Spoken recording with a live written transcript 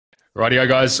Rightio,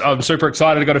 guys. I'm super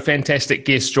excited. I've got a fantastic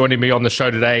guest joining me on the show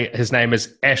today. His name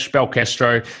is Ash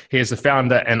Belcastro. He is the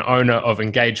founder and owner of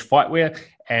Engage Fightwear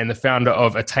and the founder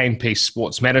of Attain Peace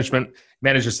Sports Management.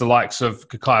 Manages the likes of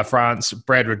Kakaya France,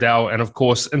 Brad Riddell, and of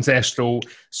course, international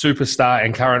superstar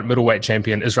and current middleweight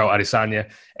champion Israel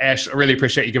Adesanya. Ash, I really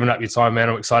appreciate you giving up your time, man.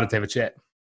 I'm excited to have a chat.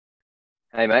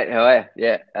 Hey, mate. How are you?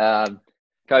 Yeah.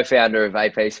 Co-founder of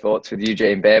AP Sports with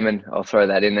Eugene Behrman. I'll throw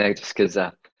that in there just because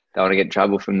don't want to get in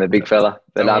trouble from the big fella.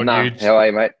 But how are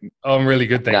you, mate? I'm really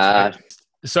good, thanks.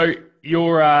 So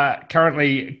you're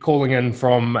currently calling in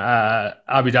from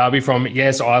Abu Dhabi, from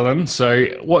Yas Island. So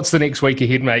what's the next week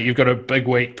ahead, mate? You've got a big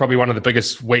week, probably one of the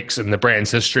biggest weeks in the brand's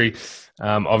history.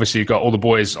 Obviously, you've got all the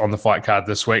boys on the fight card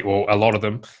this week, well, a lot of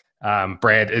them.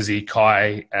 Brad, Izzy,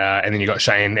 Kai, and then you got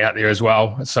Shane out there as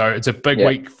well. So it's a big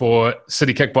week for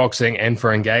City Kickboxing and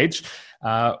for Engage.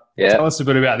 Tell us a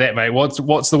bit about that, mate.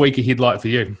 What's the week ahead like for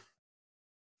you?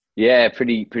 Yeah,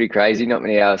 pretty crazy. Not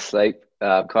many hours sleep.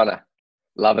 Kind of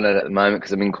loving it at the moment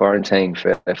because I'm in quarantine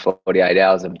for 48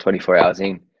 hours. I'm 24 hours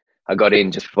in. I got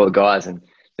in just before the guys, and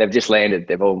they've just landed.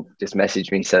 They've all just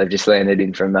messaged me, so they've just landed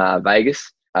in from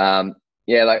Vegas.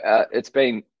 It's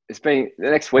been the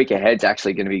next week ahead's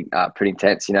actually going to be pretty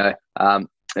intense.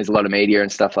 There's a lot of media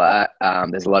and stuff like that.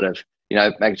 There's a lot of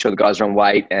making sure the guys are on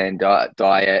weight and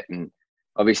diet, and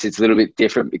obviously it's a little bit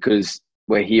different because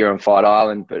we're here on Fight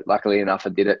Island. But luckily enough, I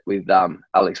did it with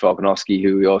Alex Volkanovski,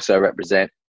 who we also represent.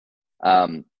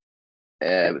 The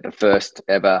first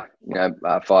ever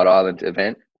Fight Island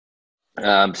event.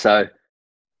 I'm kind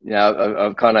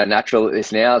of natural at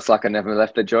this now. It's like I never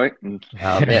left the joint, and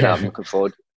I'm looking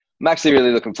forward. I'm actually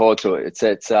really looking forward to it.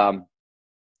 It's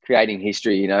creating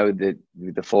history,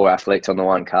 with the four athletes on the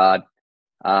one card.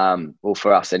 Well,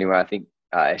 for us anyway, I think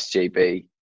SGB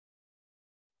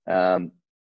or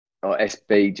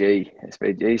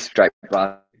SBG, straight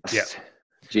past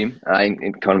Jim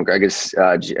in Conor McGregor's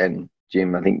and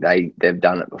Jim. I think they've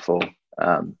done it before.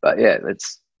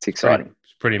 It's exciting.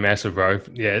 It's pretty massive, bro.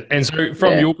 Yeah. And so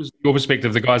from your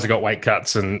perspective, the guys have got weight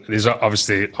cuts, and there's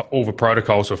obviously all the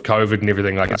protocols with COVID and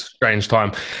everything. Like, it's a strange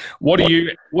time. What do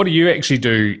you actually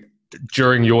do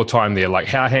during your time there? Like,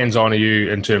 how hands-on are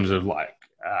you in terms of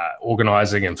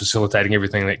organizing and facilitating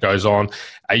everything that goes on?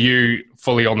 Are you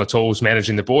fully on the tools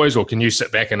managing the boys, or can you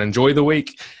sit back and enjoy the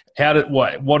week?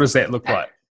 What does that look like?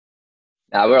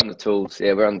 No, we're on the tools.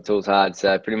 Yeah, we're on the tools hard.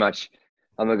 So pretty much,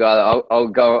 I'm the guy that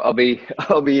I'll be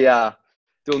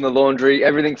doing the laundry,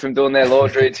 everything from doing their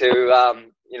laundry to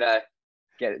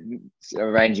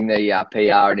arranging the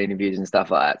PR and interviews and stuff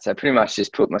like that. So pretty much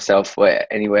just put myself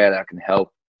anywhere that I can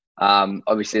help.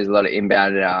 Obviously, there's a lot of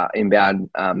inbound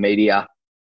media.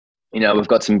 We've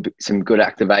got some good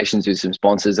activations with some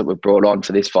sponsors that we've brought on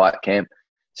for this fight camp.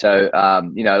 So a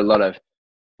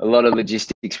lot of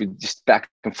logistics with just back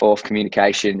and forth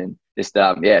communication and just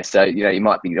So you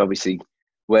might be obviously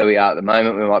where we are at the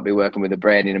moment. We might be working with a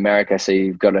brand in America, so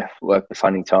you've got to work the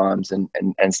funny times and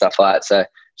stuff like that. So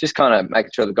just kind of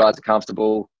making sure the guys are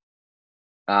comfortable.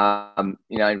 Fight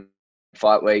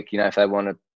week, if they want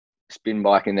a spin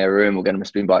bike in their room, we'll get them a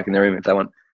spin bike in their room. If they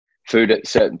want food at a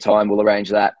certain time, we'll arrange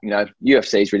that.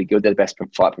 UFC is really good. They're the best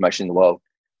fight promotion in the world.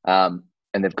 And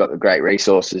they've got the great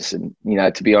resources. And,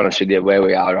 to be honest with you, where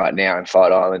we are right now in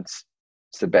Fight Island,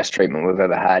 it's the best treatment we've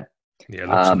ever had. Yeah, it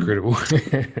looks incredible.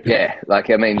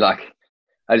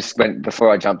 I just went,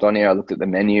 before I jumped on here, I looked at the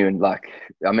menu and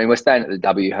we're staying at the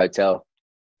W Hotel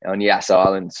on Yas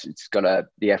Island. It's got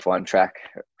the F1 track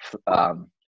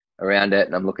around it.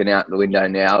 And I'm looking out the window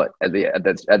now at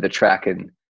the track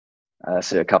and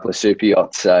so a couple of super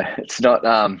yachts. So it's not,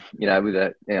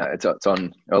 it's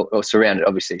on or surrounded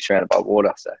by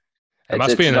water. So it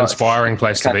must be an inspiring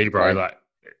place to be, bro. Like,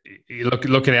 you're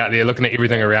looking out there, looking at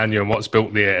everything around you and what's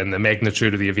built there and the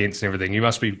magnitude of the events and everything. You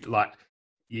must be like,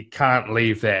 you can't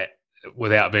leave that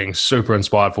without being super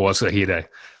inspired for what's ahead, eh?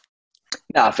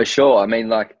 No, for sure.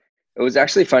 It was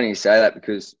actually funny you say that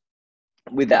because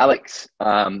with Alex,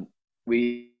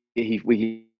 he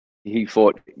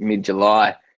fought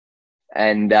mid-July.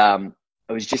 And it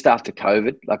was just after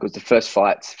COVID. It was the first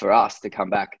fights for us to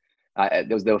come back.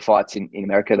 There were fights in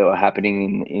America that were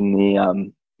happening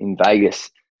in Vegas,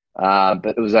 but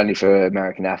it was only for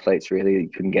American athletes. Really, you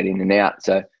couldn't get in and out.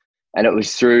 So, and it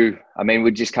was through.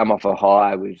 We'd just come off a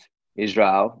high with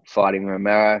Israel fighting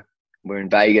Romero. We're in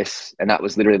Vegas, and that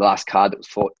was literally the last card that was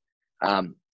fought.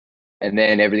 And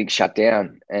then everything shut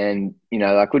down, and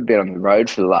we'd been on the road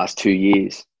for the last 2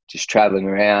 years. Just traveling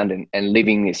around and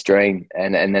living this dream,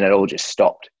 and then it all just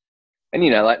stopped. And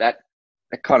that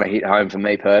kind of hit home for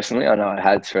me personally. I know it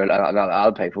had for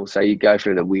other people. So you go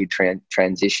through the weird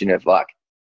transition of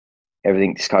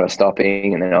everything just kind of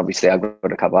stopping. And then obviously I've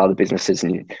got a couple of other businesses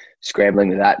and you're scrambling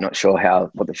with that, not sure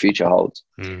what the future holds.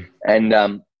 And and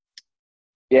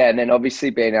then obviously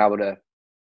being able to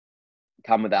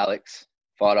come with Alex,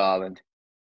 Fight Island,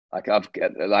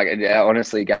 it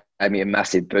honestly gave me a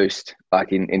massive boost,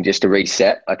 like in just a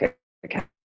reset. Like I came,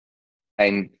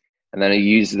 and then I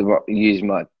used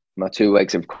my 2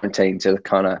 weeks of quarantine to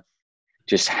kind of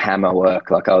just hammer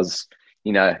work. Like I was,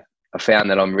 I found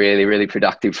that I'm really, really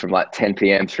productive from like 10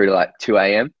 p.m. through to like 2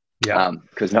 a.m. Yeah.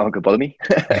 Because no one could bother me.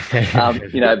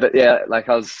 But yeah, like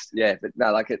I was, but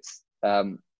no, like it's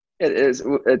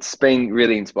been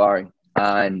really inspiring,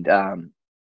 and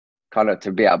kind of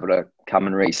to be able to come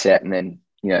and reset and then,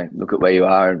 look at where you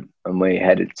are and where you're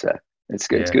headed. So it's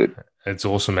good. Yeah. It's good. It's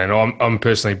awesome, man. I'm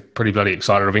personally pretty bloody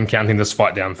excited. I've been counting this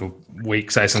fight down for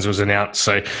weeks, since it was announced.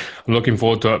 So I'm looking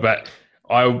forward to it. But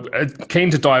I'm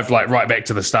keen to dive right back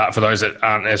to the start for those that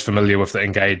aren't as familiar with the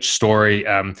Engage story.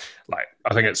 I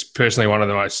think it's personally one of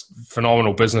the most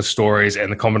phenomenal business stories,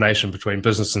 and the combination between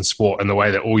business and sport, and the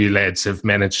way that all you lads have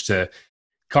managed to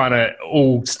kind of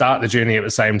all start the journey at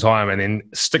the same time and then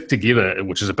stick together,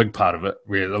 which is a big part of it.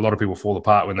 Where a lot of people fall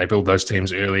apart when they build those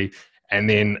teams early, and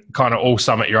then kind of all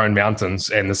summit your own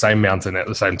mountains and the same mountain at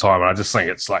the same time. And I just think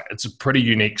it's a pretty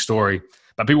unique story,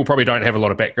 but people probably don't have a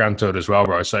lot of background to it as well,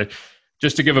 bro. So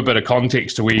just to give a bit of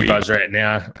context to where you guys are at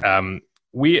now,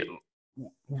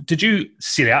 did you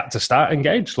set out to start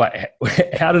Engage? Like,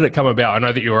 how did it come about? I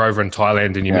know that you were over in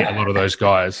Thailand and you met a lot of those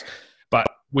guys, but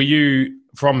were you,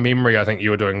 from memory, I think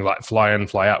you were doing like fly in,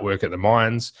 fly out work at the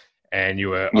mines, and you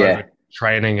were over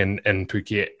training in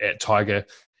Phuket at Tiger,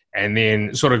 and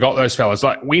then sort of got those fellas.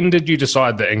 Like, when did you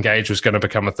decide that Engage was going to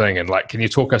become a thing? And can you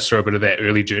talk us through a bit of that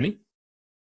early journey?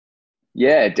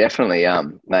 Yeah, definitely.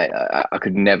 Mate, I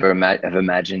could never have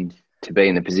imagined to be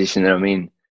in the position that I'm in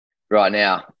right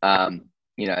now.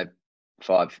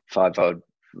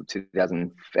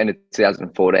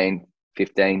 2014,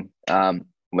 15,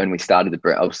 when we started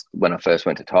when I first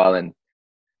went to Thailand.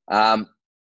 I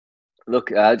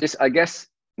guess,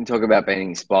 and talk about being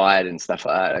inspired and stuff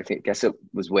like that, I guess it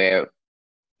was where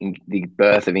the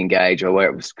birth of Engage, or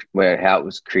how it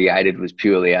was created, was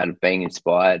purely out of being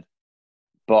inspired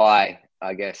by,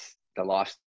 I guess, the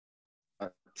life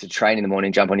to train in the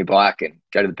morning, jump on your bike and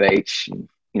go to the beach and,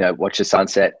 watch the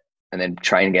sunset, and then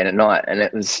train again at night. And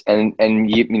it was, and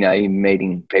you're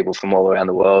meeting people from all around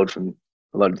the world, from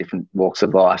a lot of different walks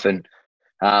of life. And,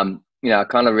 I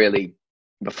kind of really,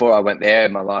 before I went there,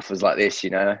 my life was like this,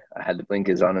 I had the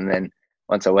blinkers on. And then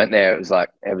once I went there, it was like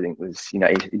everything was,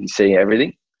 you see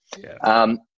everything.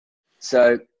 Yeah.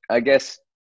 So I guess,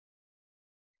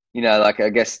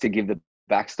 to give the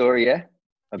backstory,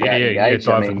 about Engage.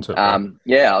 I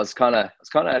was kind of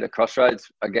at a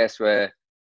crossroads, I guess, where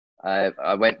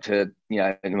I went to,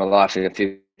 in my life, a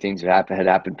few things had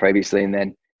happened previously. And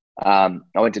then I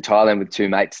went to Thailand with two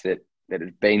mates that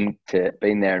had been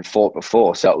there and fought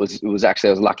before. So it was actually,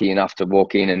 I was lucky enough to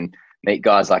walk in and meet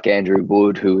guys like Andrew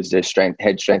Wood, who was the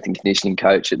head strength and conditioning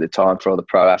coach at the time for all the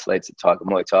pro athletes at Tiger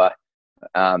Muay Thai.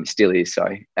 Still is,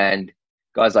 sorry. And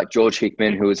guys like George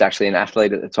Hickman, who was actually an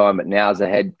athlete at the time, but now is a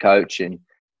head coach, and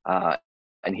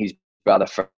his brother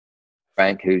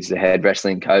Frank, who's the head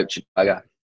wrestling coach at Tiger.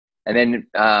 And then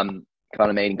kind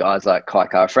of meeting guys like Kai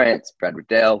Kara France, Brad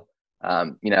Riddell,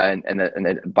 and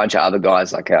a bunch of other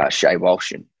guys like Shay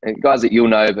Walsh, and guys that you'll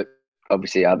know, but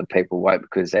obviously other people won't,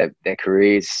 because their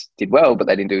careers did well, but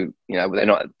they didn't do,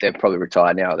 they're probably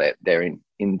retired now. They're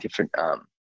in different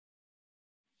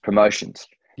promotions.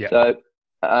 Yeah. So,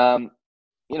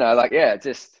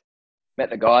 just met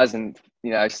the guys and,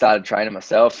 started training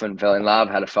myself and fell in love,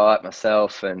 had a fight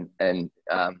myself, and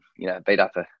beat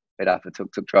up a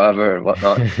tuk-tuk driver and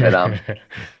whatnot. But,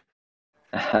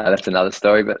 that's another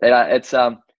story. But it's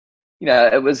it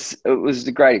was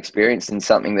a great experience, and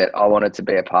something that I wanted to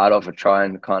be a part of, and try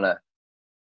and kind of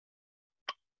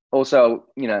also,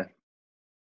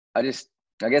 I guess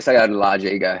I got a large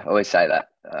ego. I always say that.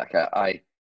 Like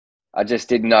I just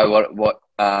didn't know what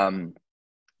I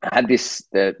had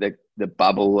the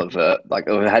bubble of I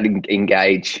had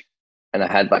Engage, and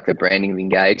I had like the branding of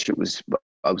Engage.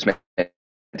 I was meant to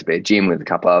be a gym with a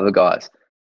couple of other guys.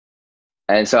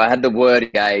 And so I had the word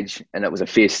Engage, and it was a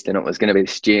fist, and it was going to be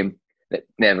this gym that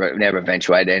never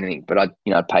eventuated anything. But I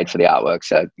paid for the artwork,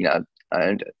 so I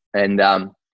owned it. And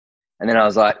then I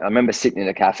was like, I remember sitting in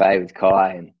a cafe with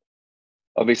Kai, and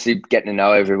obviously getting to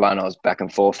know everyone. I was back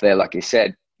and forth there, like you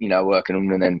said, working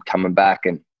and then coming back,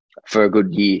 and for a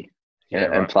good year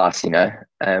and plus, and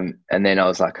then I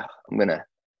was like, I'm gonna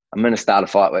start a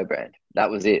fightwear brand. That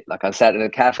was it. Like, I sat in a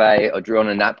cafe, I drew on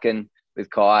a napkin with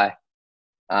Kai.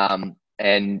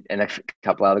 and a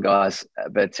couple other guys.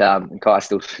 But Kai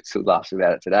still laughs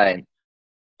about it today. And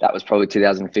that was probably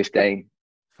 2015.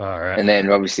 All right. And then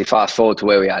obviously fast forward to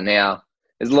where we are now.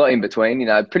 There's a lot in between. You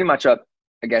know, pretty much I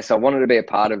guess I wanted to be a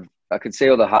part of. I could see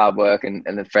all the hard work and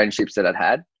the friendships that I'd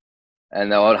had,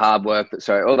 and all the hard work that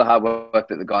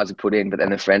the guys had put in. But then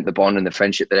the bond and the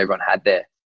friendship that everyone had there.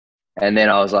 And then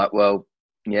I was like, well,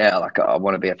 yeah, like I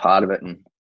want to be a part of it, and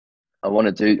I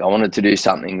wanted to do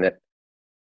something that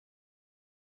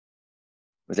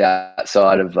was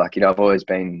outside of, like, you know, I've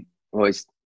always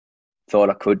thought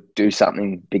I could do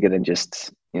something bigger than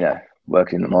just, you know,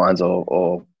 working in the mines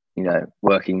or you know,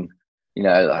 working, you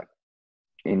know, like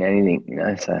in anything, you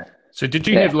know. So did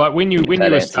you have, like, when you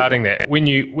were starting that, when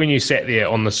you sat there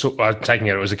on the taking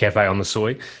it was a cafe on the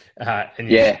soy, and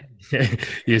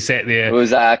you sat there. It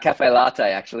was a cafe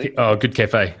latte, actually. Oh, good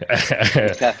cafe.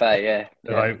 Good cafe, yeah.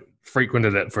 I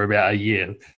frequented it for about a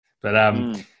year,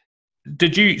 but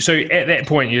did you? So at that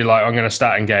point, you're like, I'm going to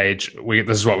start Engage.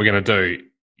 This is what we're going to do.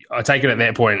 I take it at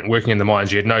that point, working in the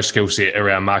mines, you had no skill set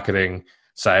around marketing,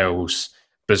 sales,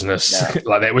 business. No.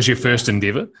 Like, that was your first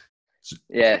endeavor.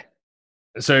 Yeah.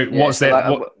 So what's that?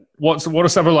 Like, what are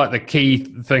some of, like, the key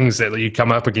things that you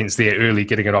come up against there early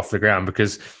getting it off the ground?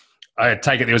 Because I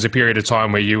take it there was a period of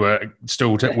time where you were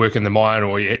still working the mine,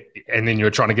 and then you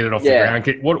were trying to get it off the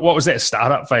ground. What was that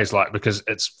startup phase like? Because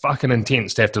it's fucking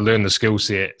intense to have to learn the skill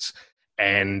sets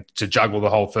and to juggle the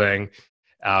whole thing,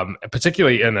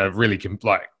 particularly in a really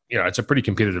it's a pretty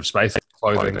competitive space.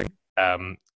 Clothing.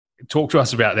 Talk to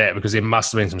us about that, because there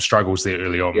must have been some struggles there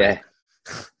early on.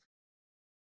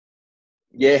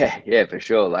 Yeah, for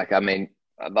sure. Like, I mean,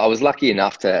 I was lucky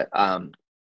enough to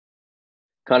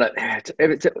kind of,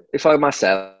 if I must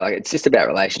say, like, it's just about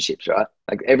relationships, right?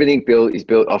 Like, everything is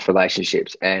built off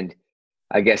relationships, and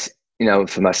I guess, you know,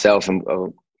 for myself, and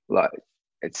like,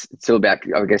 it's all about,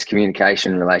 I guess,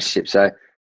 communication and relationships. So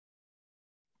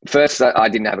first, I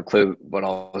didn't have a clue what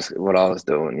I was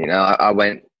doing. You know, I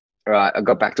went right. I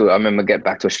remember getting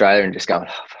back to Australia and just going,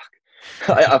 oh,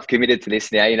 fuck, I've committed to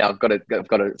this now. You know, I've got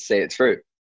to see it through.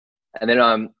 And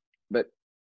then but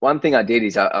one thing I did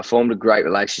is I formed a great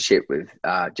relationship with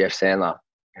Jeff Sandler,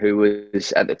 who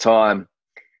was at the time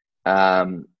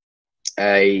a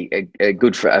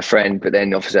good friend, but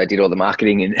then obviously I did all the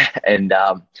marketing and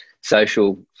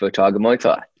social for Tiger Muay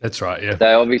Thai. That's right, yeah.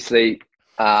 So obviously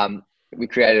we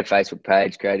created a Facebook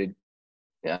page, created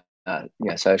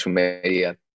social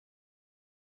media,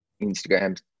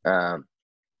 Instagram, and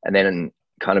then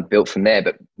kind of built from there.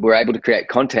 But we're able to create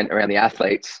content around the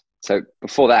athletes. So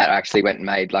before that, I actually went and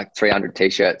made like 300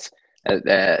 t-shirts at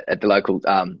the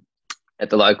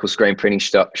local screen printing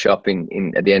shop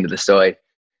in at the end of the story.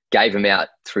 Gave them out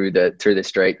through the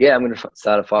street. Yeah, I'm going to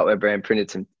start a fightwear brand.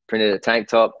 Printed a tank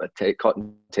top, a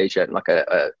cotton t-shirt, and like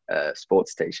a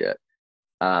sports t-shirt,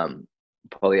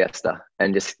 polyester,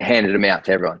 and just handed them out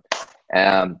to everyone.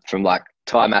 From like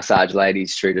Thai massage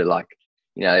ladies through to, like,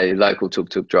 you know, local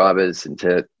tuk-tuk drivers and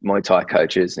to Muay Thai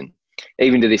coaches. And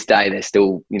even to this day, they're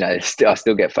still, you know, I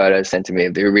still get photos sent to me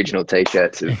of the original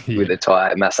t-shirts with a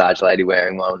Thai massage lady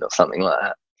wearing one or something like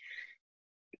that.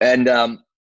 And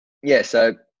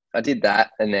so I did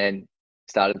that, and then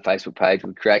started the Facebook page.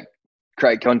 We'd create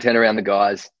content around the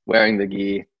guys wearing the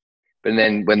gear, but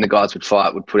then when the guys would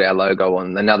fight, we'd put our logo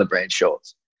on another brand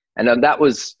shorts. And that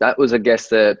was I guess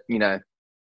the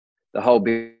whole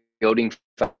building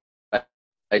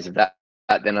phase of that.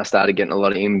 Then I started getting a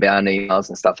lot of inbound emails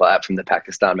and stuff like that from the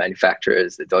Pakistan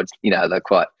manufacturers. The Dodge, you know, they're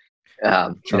quite,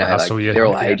 they're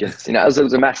all agents. You know, it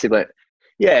was a massive.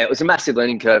 Yeah, it was a massive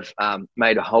learning curve.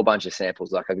 Made a whole bunch of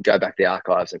samples. Like, I could go back to the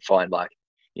archives and find, like,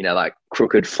 you know, like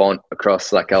crooked font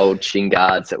across like old shin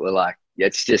guards that were like,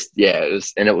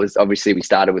 it was obviously we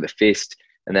started with a fist,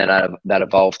 and then that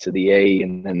evolved to the E,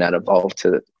 and then that evolved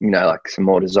to, you know, like some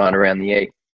more design around the E,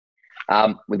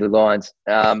 with the lines.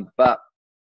 But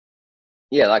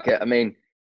yeah, like, I mean,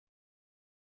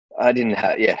 I didn't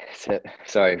have,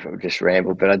 sorry if I just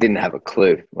rambled, but I didn't have a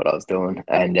clue what I was doing.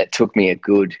 And it took me a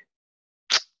good,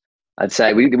 I'd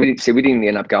say we didn't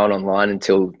end up going online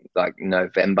until like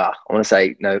November. I want to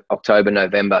say October,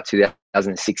 November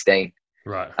 2016.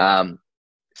 Right.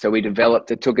 So we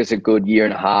developed, it took us a good year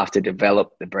and a half to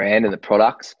develop the brand and the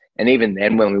products. And even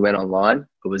then, when we went online,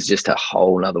 it was just a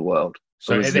whole nother world.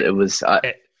 So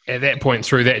at that point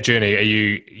through that journey,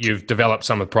 you've developed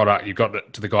some of the product, you've got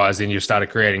it to the guys, then you've started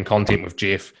creating content with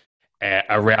Jeff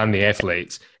around the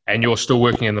athletes, and you're still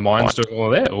working in the mines doing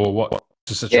all of that, or what?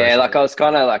 Yeah, like I was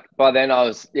kind of like, by then I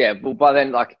was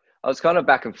kind of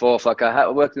back and forth. Like I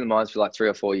worked in the mines for like 3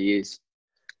 or 4 years.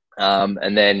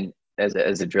 And then as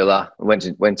a driller, I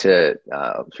went to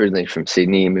originally from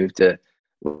Sydney, moved to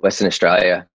Western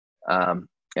Australia, and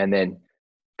then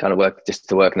kind of work in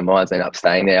the mines. Ended up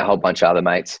staying there. A whole bunch of other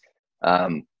mates,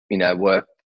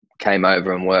 came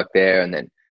over and worked there, and then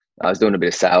I was doing a bit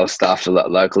of sales stuff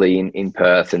locally in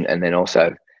Perth, and then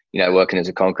also, working as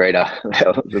a concreter.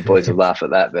 The boys would laugh at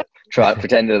that, but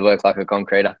pretending to work like a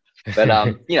concreter. But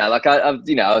I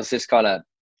was just kind of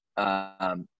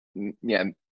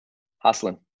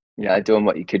hustling, doing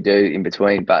what you could do in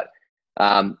between. But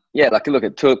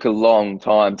it took a long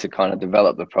time to kind of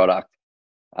develop the product.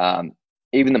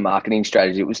 Even the marketing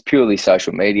strategy, it was purely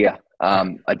social media.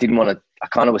 I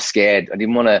kind of was scared.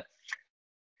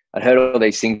 I'd heard all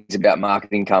these things about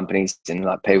marketing companies and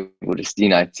like people just,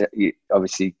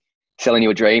 obviously selling you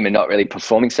a dream and not really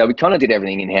performing. So we kind of did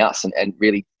everything in house and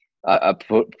really, I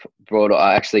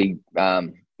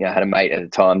had a mate at the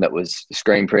time that was a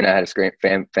screen printer, had a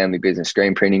family business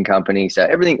screen printing company. So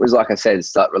everything was, like I said,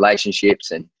 it's like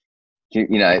relationships and,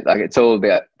 like it's all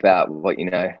about what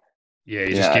you know. Yeah,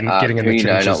 you're just getting in the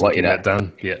trenches and getting that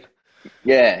done. Yeah.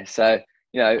 Yeah. So,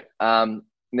 then,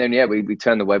 we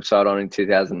turned the website on in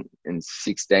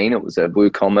 2016. It was a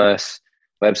WooCommerce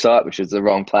website, which was the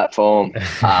wrong platform.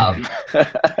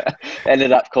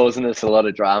 Ended up causing us a lot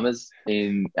of dramas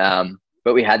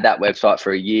but we had that website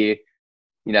for a year,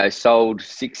 had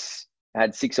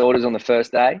 6 orders on the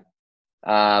first day,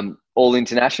 all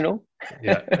international,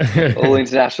 all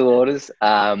international orders.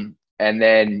 And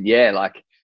then,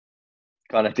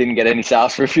 kind of didn't get any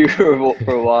sales for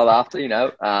a while after,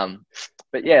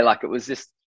 but it was just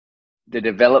the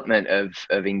development of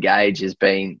Engage has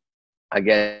been, I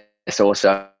guess,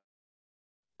 also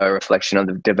a reflection of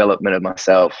the development of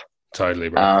myself. Totally,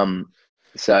 bro.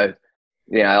 So,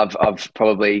 I've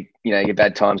probably, you've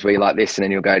had times where you're like this and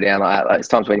then you'll go down like that. There's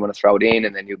times when you want to throw it in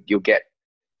and then you'll get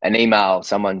an email,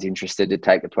 someone's interested to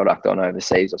take the product on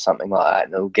overseas or something like that,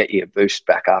 and it'll get you a boost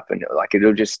back up, and it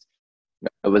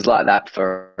was like that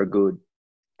for a good,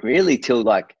 really till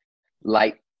like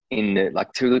late in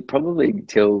the, probably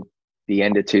till the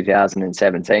end of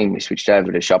 2017, we switched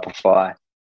over to Shopify.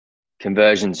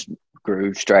 Conversions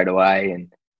grew straight away,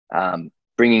 and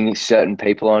bringing certain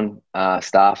people on,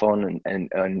 staff on,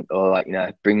 or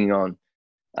bringing on,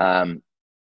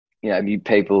 new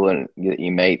people and that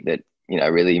you meet that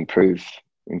really improve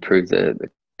the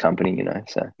company.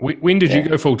 So when did you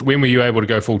go full? When were you able to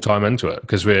go full time into it?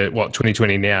 Because we're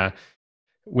 2020 now.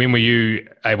 When were you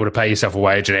able to pay yourself a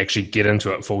wage and actually get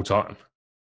into it full time?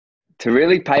 To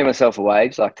really pay myself a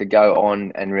wage, like to go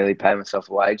on and really pay myself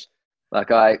a wage,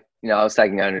 like I was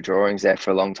taking owner drawings there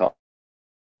for a long time.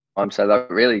 So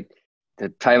really to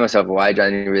pay myself a wage, I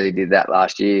only really did that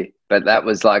last year. But that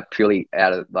was like purely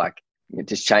out of it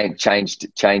just changed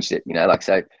it.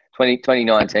 So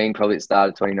 2019, probably it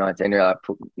started 2019.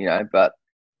 But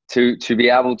to be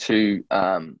able to,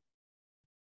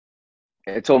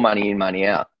 it's all money in, money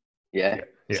out. Yeah.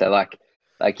 So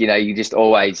you just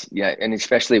always, and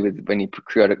especially when you've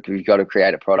got to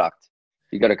create a product.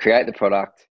 You've got to create the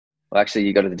product. Well, actually,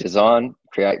 you've got to design,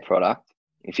 create product.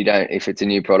 If it's a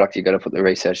new product, you've got to put the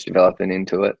research development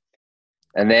into it.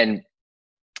 And then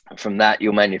from that,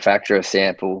 you'll manufacture a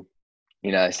sample,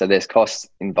 so there's costs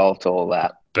involved to all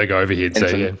that. Big overhead,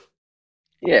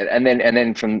 Yeah. And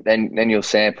then you'll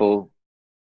sample,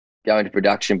 go into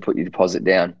production, put your deposit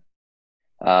down,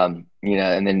 and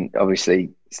then obviously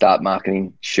start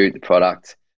marketing, shoot the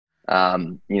product,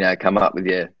 come up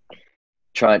with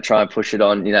try and push it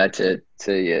on, to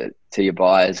your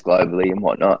buyers globally and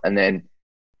whatnot. And then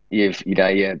you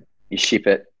ship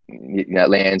it, it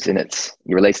lands and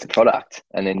you release the product.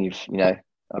 And then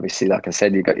obviously, like I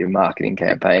said, you've got your marketing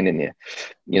campaign and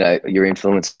your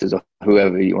influencers or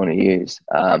whoever you want to use.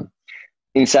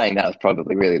 In saying that, I was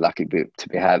probably really lucky to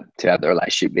have the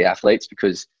relationship with the athletes,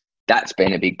 because that's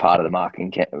been a big part of the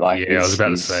marketing. I was about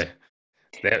to say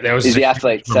that was the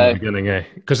athletes from the beginning,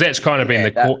 because that's kind of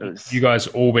been you guys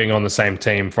all being on the same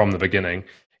team from the beginning,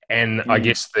 and I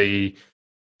guess the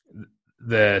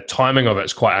timing of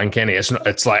it's quite uncanny.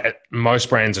 It's like most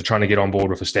brands are trying to get on board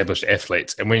with established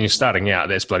athletes, and when you're starting out,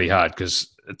 that's bloody hard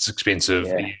because it's expensive.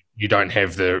 Yeah. You don't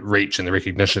have the reach and the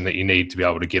recognition that you need to be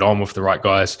able to get on with the right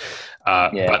guys.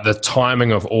 But the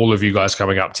timing of all of you guys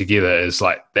coming up together is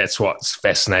that's what's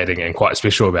fascinating and quite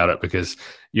special about it, because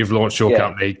you've launched your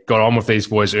company, got on with these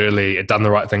boys early, done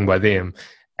the right thing by them,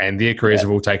 and their careers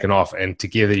have all taken off, and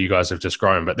together you guys have just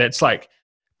grown. But that's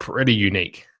pretty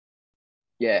unique.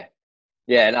 Yeah.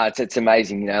 Yeah, no, it's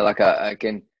amazing. I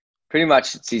can pretty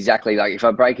much, it's exactly if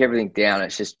I break everything down,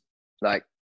 it's just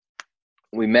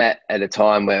we met at a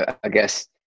time where I guess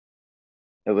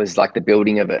it was the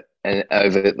building of it. and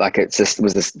over, like, it's just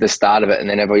was the start of it. And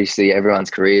then obviously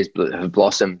everyone's careers have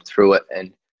blossomed through it.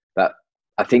 But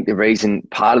I think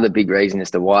part of the big reason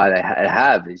as to why they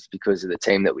have is because of the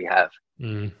team that we have.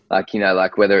 Like,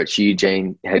 like whether it's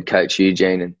Eugene, head coach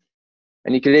Eugene,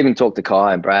 and you could even talk to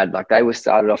Kai and Brad, like they were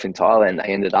started off in Thailand.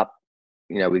 They ended up,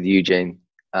 with Eugene,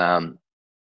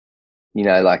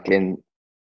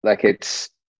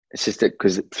 it's just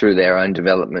because through their own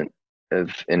development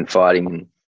in fighting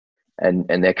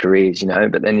and their careers,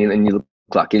 but then you look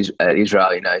like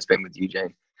Israel, he's been with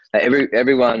Eugene. Like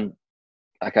everyone,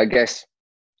 like, I guess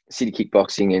City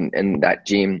Kickboxing and that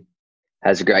gym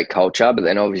has a great culture, but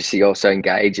then obviously also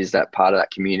engages that part of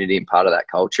that community and part of that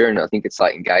culture. And I think it's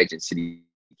like engaged in City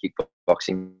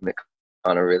Kickboxing that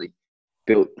kind of really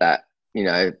built that,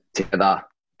 together,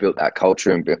 built that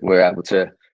culture, and we're able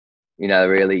to,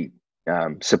 really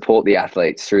support the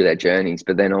athletes through their journeys,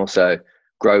 but then also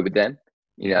grow with them.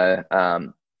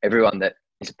 Everyone that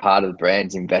is a part of the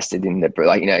brand's invested in the,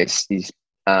 like, is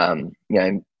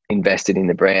invested in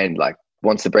the brand, like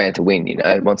wants the brand to win,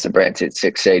 wants the brand to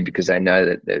succeed, because they know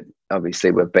that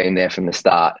obviously we've been there from the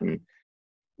start. And,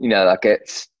 like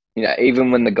it's,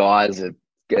 even when the guys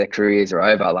their careers are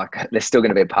over, like they're still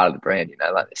going to be a part of the brand,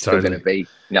 like they're still going to be,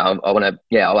 I want to,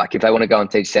 like if they want to go and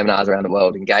teach seminars around the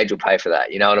world, Engage will pay for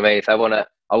that. You know what I mean? If they want to,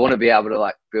 I want to be able to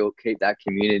like keep that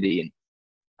community,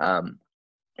 and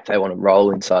if they want to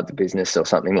roll inside the business or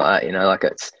something like that, like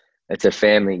it's a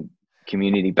family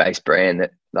community based brand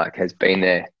that like has been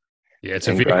there. Yeah, it's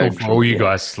a vehicle for all you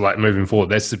guys, like moving forward.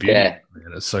 That's the beauty. Yeah,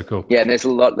 that's so cool. Yeah, and there's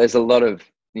a lot of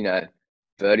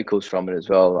verticals from it as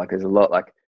well. Like there's a lot,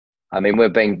 like, I mean,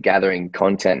 we've been gathering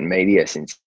content and media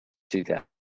since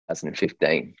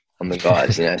 2015 on the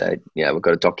guys. So, we've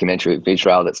got a documentary with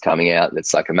Israel that's coming out.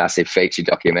 That's like a massive feature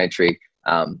documentary,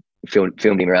 filmed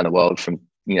him around the world from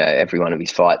every one of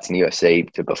his fights in the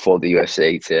UFC to before the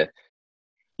UFC to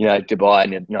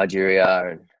Dubai,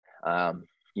 Nigeria, and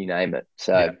you name it.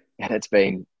 So. Yeah. And it's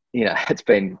been,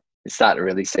 it's starting to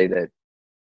really see the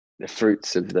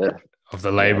fruits of the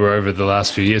labor over the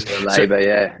last few years. The labor,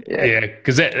 yeah,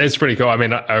 because that's pretty cool. I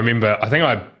mean, I remember, I think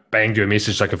I banged you a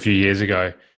message like a few years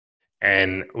ago,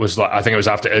 and it was like, I think it was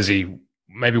after Izzy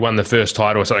maybe won the first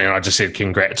title or something, and I just said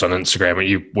congrats on Instagram, and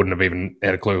you wouldn't have even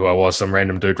had a clue who I was. Some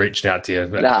random dude reached out to you,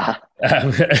 but, nah.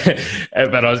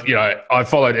 But I was, I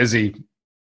followed Izzy.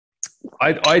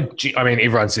 I mean,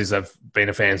 everyone says they've been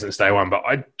a fan since day one, but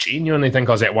I genuinely think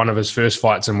I was at one of his first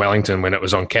fights in Wellington when it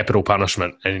was on Capital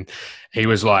Punishment, and he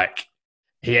was like,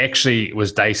 he actually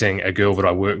was dating a girl that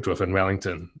I worked with in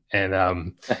Wellington,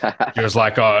 and she was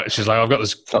like, she's like, I've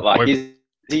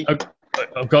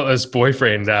got this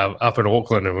boyfriend up in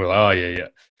Auckland, and we're like, oh yeah.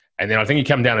 And then I think he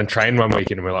came down and trained one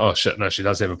weekend, and we're like, oh shit, no, she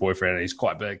does have a boyfriend, and he's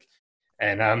quite big.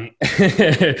 And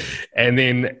and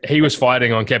then he was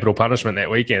fighting on Capital Punishment that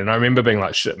weekend, and I remember being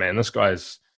like, shit, man, this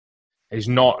guy's, he's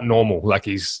not normal. Like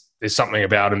there's something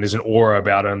about him, there's an aura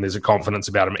about him, there's a confidence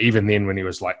about him. Even then when he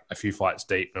was like a few fights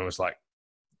deep, and it was like,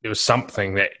 there was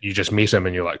something that you just met him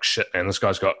and you're like, shit, man, this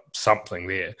guy's got something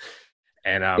there.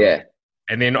 And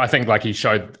and then I think like he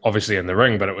showed obviously in the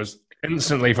ring, but it was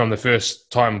instantly from the first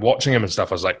time watching him and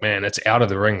stuff, I was like, man, it's out of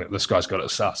the ring that this guy's got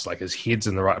it sus. Like his head's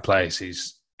in the right place.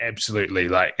 He's absolutely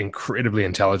like incredibly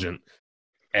intelligent.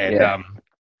 And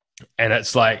and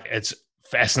it's like, it's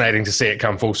fascinating to see it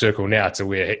come full circle now to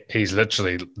where he's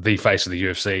literally the face of the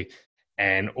UFC,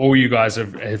 and all you guys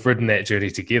have ridden that journey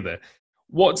together.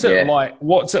 What's it like?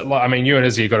 I mean, you and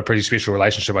Izzy have got a pretty special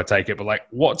relationship, I take it, but like,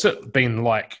 what's it been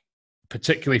like,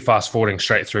 particularly fast forwarding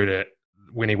straight through to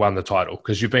when he won the title?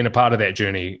 Because you've been a part of that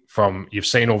journey you've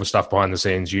seen all the stuff behind the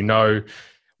scenes,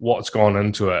 what's gone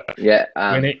into it. Yeah.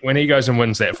 When he goes and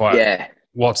wins that fight,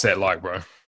 what's that like, bro?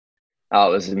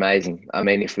 Oh, it was amazing. I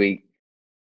mean, if you're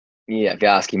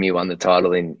asking me who won the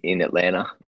title in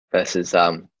Atlanta versus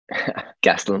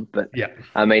Gastelum, but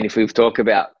I mean, if we talk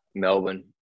about Melbourne,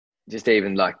 just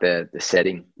even like the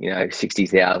setting,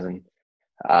 60,000,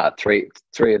 three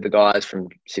of the guys from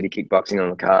City Kickboxing on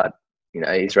the card,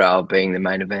 Israel being the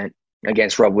main event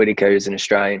against Rob Whittaker, who's an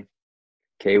Australian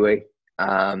Kiwi.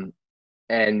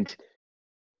 And,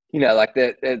 like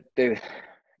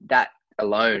that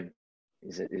alone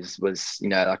was,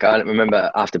 like, I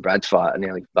remember after Brad's fight, I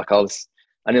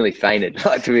nearly fainted.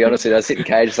 Like, to be honest with you, I was sitting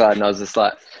cage side and I was just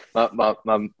like,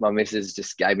 my missus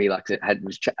just gave me like,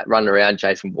 was running around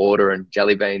chasing water and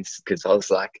jelly beans because I was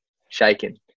like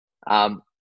shaking. But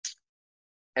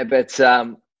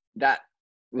that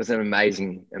was an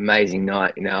amazing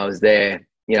night. I was there.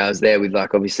 I was there with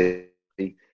like obviously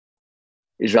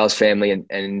Israel's family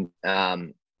and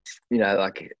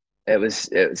like it was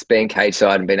being cage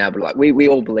side and being able to, like, we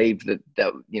all believed that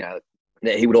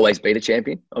that he would always be the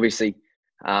champion. Obviously,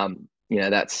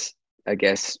 that's, I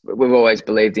guess, we've always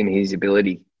believed in his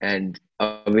ability, and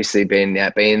obviously being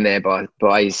there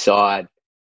by his side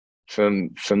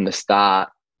from the start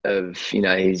of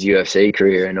his UFC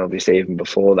career, and obviously even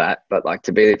before that. But like,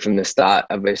 to be from the start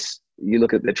of this, you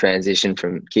look at the transition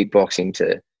from kickboxing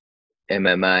to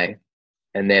MMA,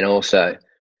 and then also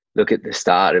look at the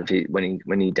start of when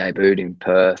he debuted in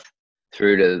Perth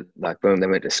through to, like, when they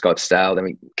went to Scottsdale, then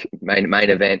we main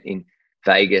event in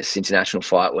Vegas, International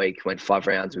Fight Week, went 5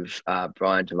 rounds with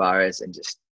Brian Tavares, and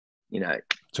just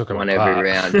Took him won apart. every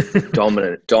round,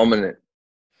 dominant.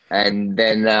 And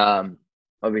then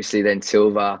obviously then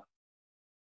Silva,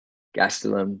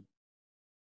 Gastelum,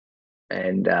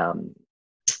 and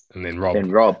then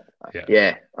Rob.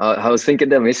 Yeah. I was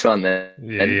thinking of this one then.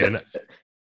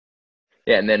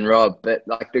 Yeah, and then Rob. But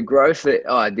like the growth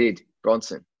I did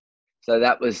Bronson. So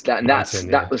that was that, and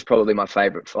that was probably my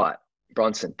favourite fight.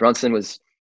 Bronson was.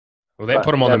 Well, that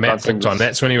put him on the map big time.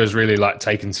 That's when he was really like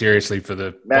taken seriously by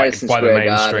the mainstream.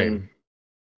 Garden.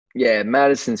 Yeah,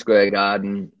 Madison Square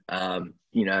Garden.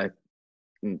 It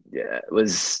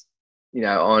was,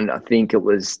 I think it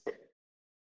was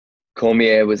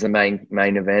Cormier was the main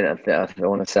event. I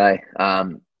want to say,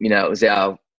 it was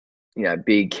our,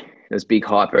 big. There was big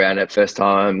hype around it first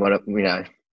time. What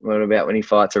about when he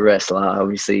fights a wrestler?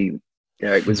 Obviously,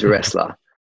 Eric was a wrestler.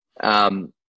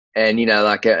 And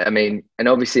and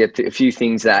obviously a few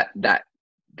things that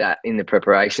in the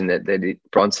preparation that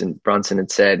Bronson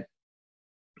had said,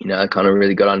 kind of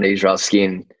really got under Israel's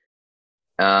skin.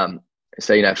 So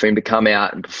for him to come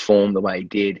out and perform the way he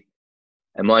did,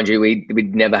 and mind you,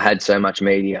 we'd never had so much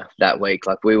media that week.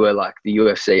 Like, we were like the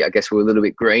UFC. I guess we were a little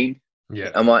bit green.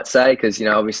 Yeah, I might say, because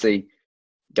obviously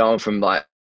going from like,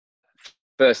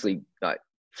 firstly, like,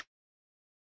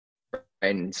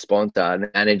 and sponsor and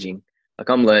managing, like,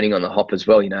 I'm learning on the hop as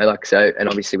well, like, so, and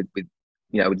obviously with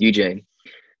Eugene,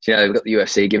 so, we've got the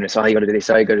UFC giving us, you got to do this,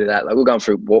 you got to do that. Like, we're going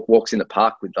through walks in the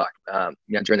park with, like,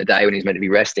 during the day when he's meant to be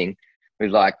resting,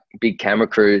 with like big camera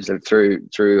crews through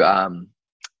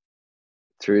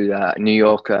New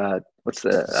York. What's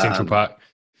the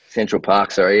Central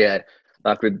Park. Sorry, yeah.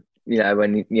 Like, with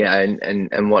when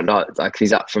and whatnot. Like,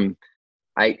 he's up from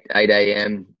 8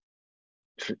 a.m.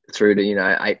 through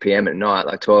to 8 p.m. at night,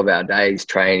 like 12-hour days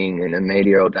training and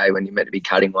media all day when you're meant to be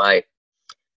cutting weight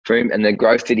for him. And the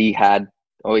growth that he had,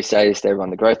 I always say this to everyone,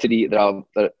 the growth that he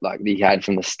had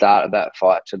from the start of that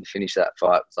fight to the finish of that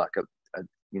fight was like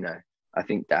I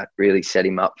think that really set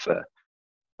him up for,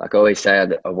 like I always say,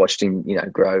 I watched him,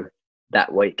 grow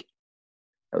that week.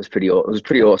 It was pretty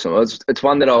awesome. It's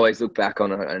one that I always look back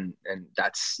on, and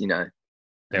that's, that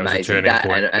amazing. Was a turning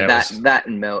point. That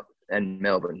and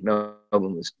Melbourne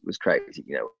was crazy,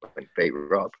 when he beat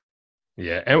Rob.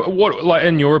 Yeah. And what, like,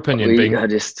 in your opinion,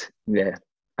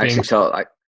 actually felt like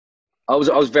I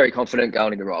was very confident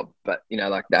going into Rob, but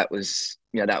that was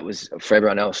for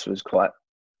everyone else was quite,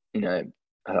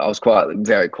 I was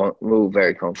very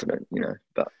confident,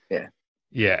 but yeah.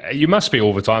 Yeah, you must be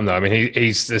all the time, though. I mean,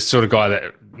 he's the sort of guy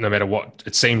that no matter what,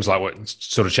 it seems like what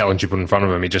sort of challenge you put in front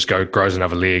of him, he just grows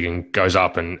another leg and goes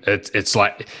up. And it's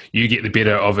like you get the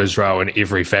better of Israel in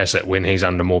every facet when he's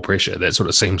under more pressure. That's what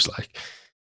it seems like.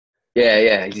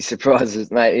 Yeah, he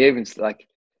surprises, mate. He even, like,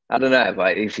 I don't know,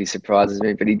 like, if he surprises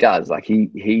me, but he does. Like,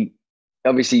 he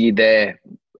obviously, you're there,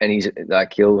 and he's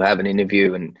like, he'll have an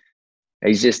interview, and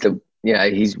he's just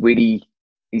he's witty.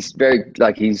 He's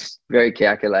very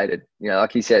calculated.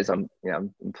 Like he says, I'm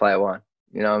player one.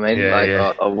 You know what I mean?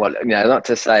 Yeah. Or what? Not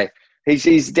to say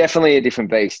he's definitely a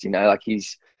different beast. Like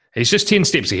he's just 10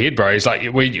 steps ahead, bro. He's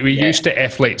like we used to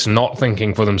athletes not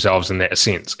thinking for themselves in that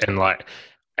sense, and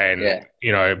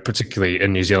particularly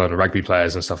in New Zealand, rugby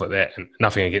players and stuff like that. And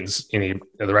nothing against any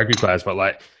of the rugby players, but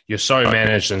like, you're so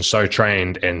managed and so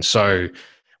trained and so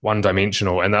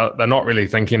one-dimensional, and they're not really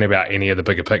thinking about any of the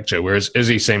bigger picture, whereas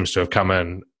Izzy seems to have come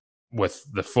in with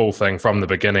the full thing from the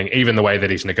beginning, even the way that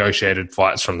he's negotiated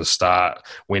fights from the start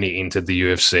when he entered the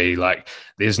UFC. Like,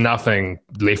 there's nothing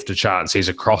left to chance. He's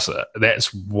across it.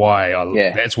 That's why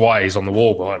that's why he's on the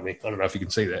wall behind me. I don't know if you can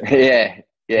see that. Yeah.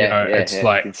 It's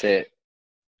like, you can see it.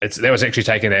 That was actually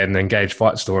taken at an Engaged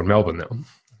Fight store in Melbourne, that one.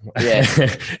 Yeah.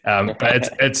 But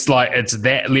it's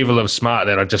that level of smart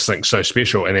that I just think so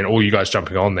special, and then all you guys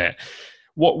jumping on that.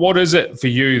 What is it for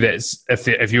you that's,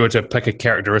 if you were to pick a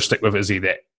characteristic with Izzy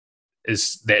that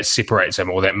separates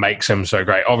him or that makes him so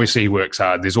great? Obviously he works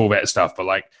hard, there's all that stuff, but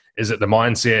like, is it the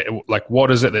mindset? Like, what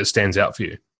is it that stands out for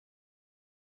you?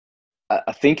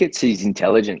 I think it's his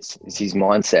intelligence, it's his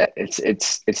mindset.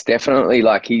 It's definitely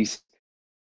like he's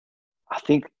I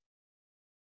think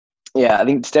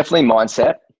it's definitely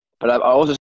mindset, but I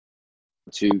also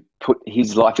to put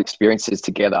his life experiences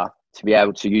together to be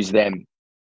able to use them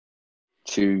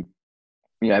to,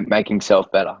 make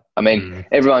himself better. I mean,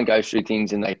 everyone goes through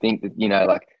things and they think that,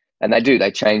 and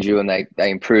they change you and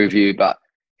they improve you, but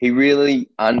he really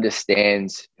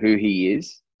understands who he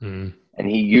is, and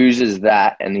he uses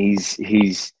that and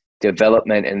his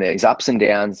development and his ups and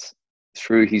downs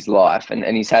through his life,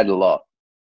 and he's had a lot,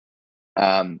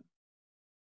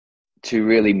 to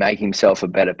really make himself a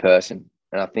better person.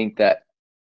 And I think that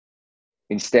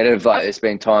instead of there's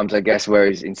been times, I guess, where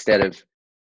instead of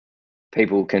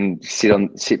people can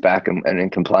sit back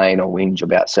and complain or whinge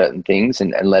about certain things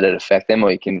and let it affect them,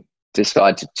 or you can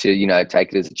decide to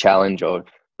take it as a challenge or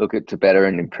look at to better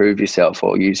and improve yourself,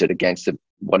 or use it against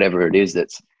whatever it is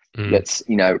that's that's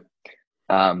in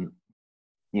the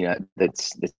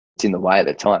way at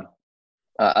the time.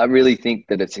 I really think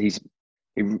that he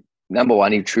number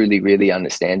one, he truly really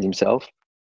understands himself,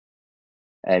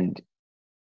 and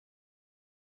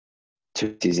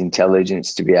to his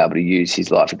intelligence to be able to use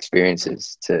his life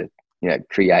experiences to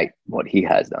create what he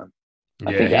has done.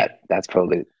 I think that's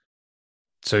probably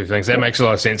two things. That makes a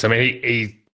lot of sense. I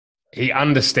mean, he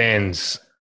understands.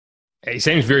 He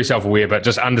seems very self-aware, but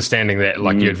just understanding that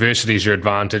your adversity is your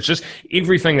advantage. Just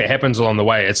everything that happens along the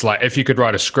way. It's like if you could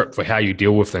write a script for how you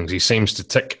deal with things, he seems to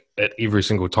tick it every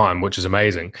single time, which is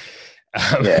amazing.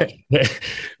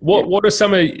 What are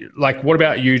some of what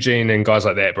about Eugene and guys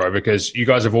like that, bro? Because you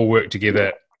guys have all worked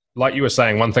together. Like you were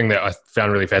saying, one thing that I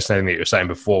found really fascinating that you were saying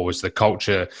before was the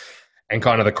culture and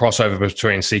kind of the crossover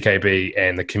between CKB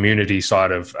and the community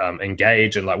side of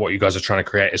Engage, and what you guys are trying to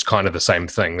create is kind of the same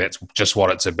thing. That's just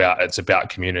what it's about. It's about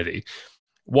community.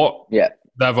 They've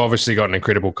obviously got an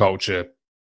incredible culture.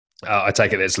 I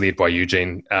take it that's led by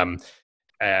Eugene.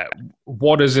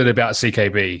 What is it about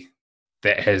CKB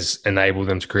that has enabled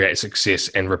them to create success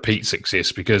and repeat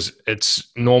success? Because it's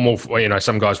normal for,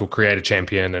 some guys will create a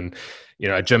champion and,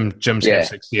 gyms have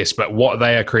success, but what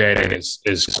they are creating is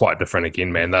quite different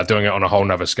again, man. They're doing it on a whole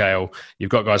nother scale. You've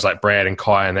got guys like Brad and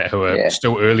Kai and that who are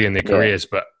still early in their careers,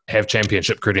 but have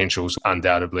championship credentials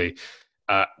undoubtedly.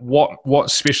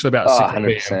 What's special about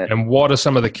CKB, and what are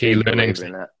some of the key learnings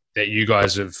that you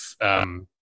guys have,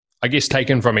 I guess,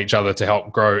 taken from each other to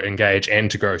help grow Engage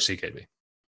and to grow CKB?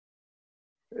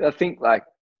 I think, I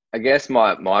guess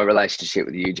my relationship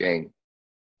with Eugene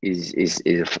is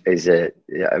a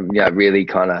really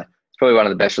kind of, it's probably one of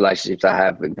the best relationships I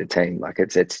have with the team.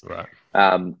 It's right.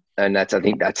 And I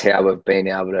think that's how we've been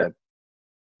able to,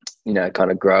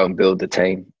 kind of grow and build the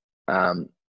team,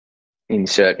 in a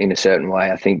certain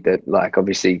way. I think that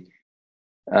obviously,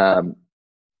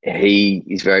 he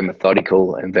is very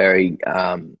methodical and very,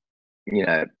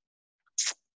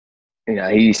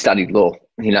 he studied law.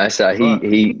 So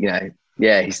he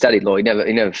studied law. He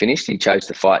never finished. He chose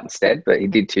to fight instead, but he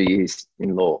did 2 years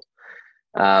in law.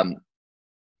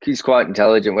 He's quite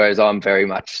intelligent, whereas I'm very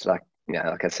much like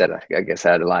I said, I guess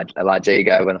I had a large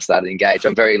ego when I started Engage.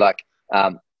 I'm very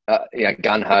gun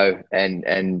ho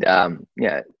and I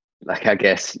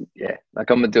guess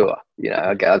I'm a doer.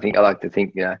 I think I like to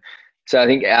think So I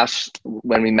think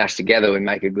when we mash together, we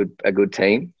make a good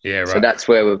team. Yeah, right. So that's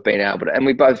where we've been able to, and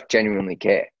we both genuinely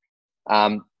care.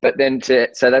 But then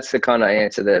so that's the kind of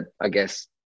answer that I guess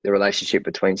the relationship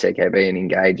between CKB and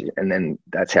Engage, and then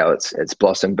that's how it's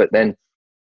blossomed. But then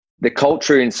the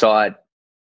culture inside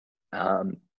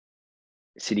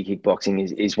City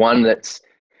Kickboxing is one that's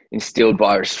instilled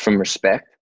from respect.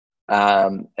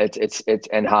 It's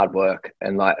and hard work,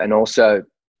 and also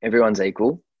everyone's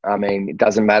equal. I mean, it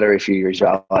doesn't matter if you're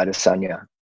Israel Adesanya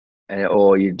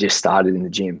or you just started in the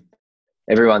gym.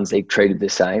 Everyone's treated the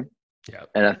same. Yeah.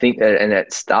 And I think that,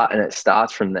 it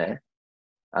starts from there.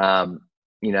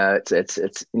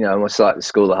 It's almost like the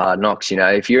school of hard knocks.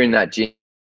 If you're in that gym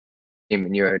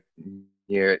and you're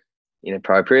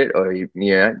inappropriate, or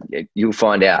you'll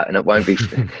find out, and it won't be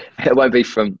from it'll be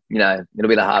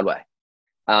the hard way.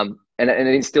 And it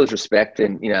instills respect,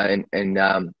 and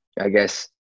I guess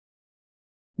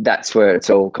that's where it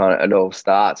all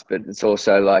starts. But it's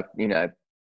also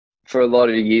for a lot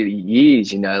of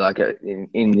years, in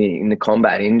the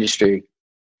combat industry,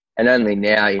 and only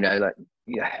now,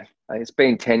 it's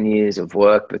been 10 years of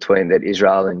work between that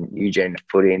Israel and Eugene have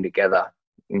put in together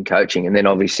in coaching, and then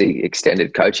obviously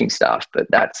extended coaching staff. But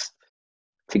that's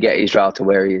to get Israel to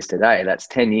where he is today. That's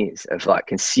 10 years of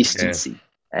consistency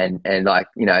and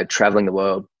traveling the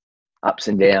world, ups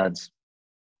and downs,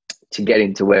 to get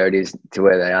into where it is to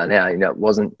where they are now. It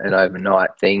wasn't an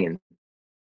overnight thing, and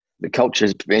the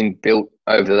culture's been built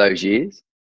over those years.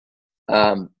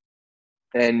 And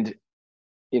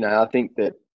I think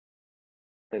that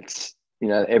it's,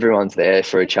 everyone's there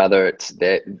for each other. It's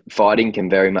that fighting can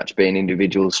very much be an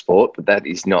individual sport, but that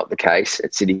is not the case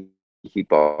at City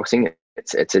Kickboxing.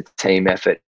 It's a team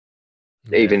effort.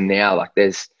 Yeah. Even now, like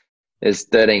there's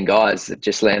 13 guys that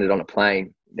just landed on a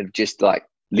plane that have just like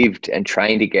lived and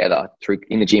trained together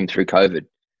in the gym through COVID.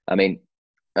 I mean,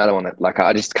 I don't want to,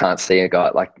 I just can't see a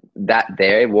guy like that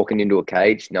there walking into a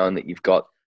cage knowing that you've got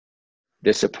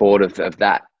the support of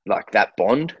that, like that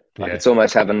bond. Like it's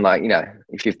almost having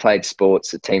if you've played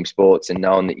sports, team sports, and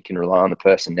knowing that you can rely on the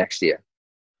person next to you.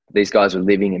 These guys were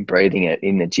living and breathing it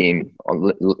in the gym,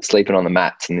 sleeping on the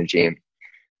mats in the gym.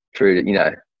 Through,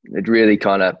 it really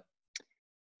kind of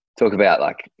talk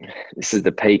about this is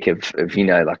the peak of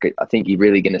I think you're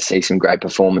really going to see some great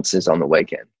performances on the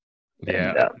weekend.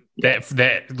 Yeah, and,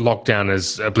 that lockdown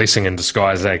is a blessing in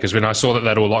disguise, because when I saw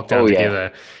that all locked down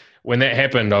together. When that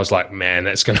happened, I was like, man,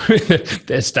 that's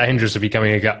dangerous if you're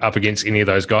coming up against any of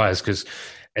those guys, because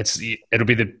it'll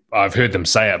be I've heard them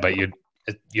say it, but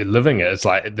you're living it. It's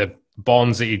like the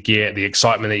bonds that you get, the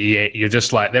excitement that you get, you're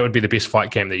just like, that would be the best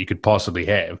fight camp that you could possibly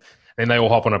have. And they all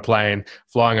hop on a plane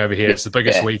flying over here. It's the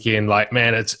biggest weekend. Like,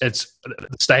 man, it's the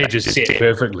stage is set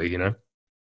perfectly,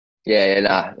 Yeah,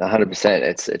 no, 100%.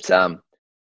 It's it's going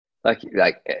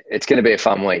to be a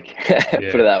fun week. Put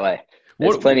it that way.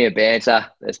 There's plenty of banter.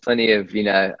 There's plenty of,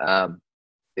 the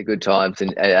good times.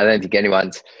 And I don't think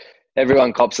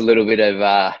everyone cops a little bit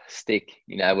of stick,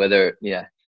 whether, and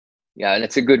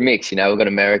it's a good mix. We've got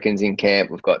Americans in camp.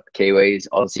 We've got Kiwis,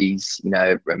 Aussies,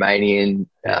 Romanian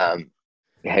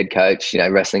head coach,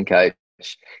 wrestling coach.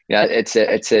 It's a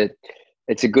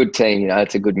good team.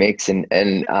 It's a good mix, and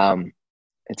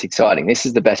it's exciting. This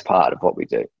is the best part of what we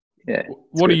do. Yeah.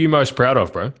 What are you most proud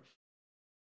of, bro?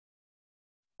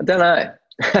 I don't know.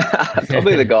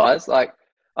 Probably the guys.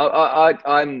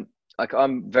 I'm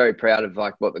very proud of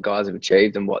what the guys have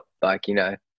achieved and what I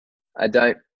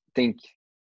don't think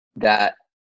that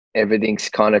everything's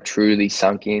kind of truly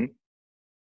sunk in.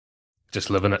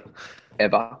 Just living it.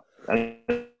 Ever. I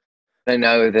don't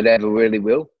know if it ever really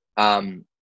will. I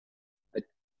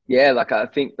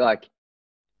think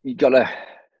you gotta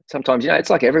sometimes,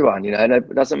 it's like everyone, and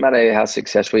it doesn't matter how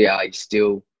successful you are,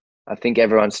 I think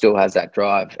everyone still has that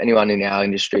drive. Anyone in our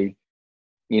industry,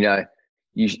 you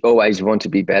always want to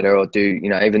be better or do,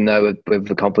 even though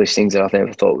we've accomplished things that I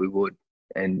never thought we would.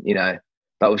 And,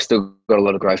 but we've still got a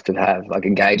lot of growth to have.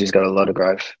 Engage has got a lot of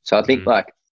growth. So I think what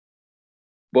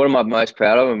am I most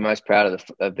proud of? I'm most proud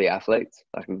of the athletes,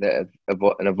 of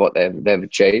what they've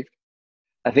achieved.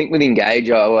 I think with Engage,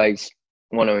 I always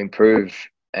want to improve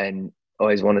and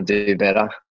always want to do better.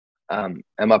 Am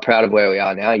I proud of where we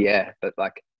are now? Yeah. But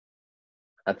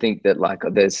I think that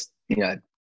there's,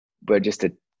 we're just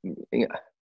I don't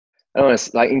want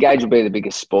to Engage will be the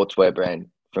biggest sportswear brand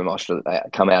from Australia,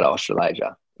 come out of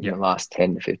Australasia in the last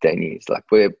 10 to 15 years.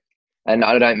 And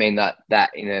I don't mean that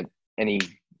in any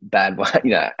bad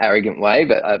way, arrogant way,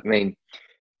 but I mean,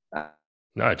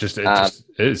 no, it just is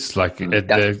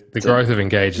the growth of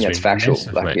Engage has been factual.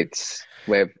 Massive,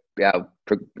 We're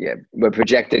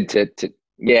projected to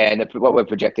and what we're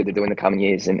projected to do in the coming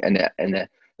years, and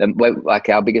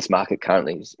our biggest market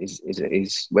currently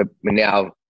is we're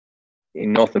now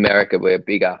in North America. We're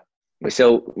bigger. We're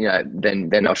still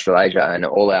than Australasia, and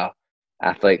all our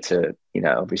athletes are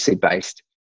obviously based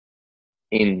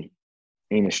in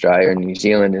Australia and New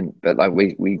Zealand, but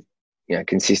we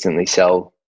consistently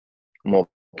sell more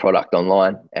product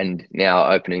online, and now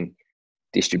opening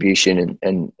distribution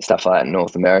and stuff like that in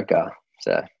North America.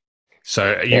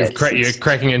 So you're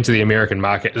cracking into the American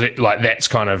market. That's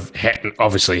kind of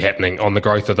obviously happening on the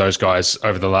growth of those guys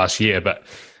over the last year. But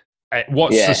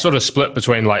what's the sort of split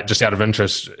between, just out of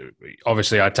interest?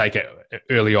 Obviously, I take it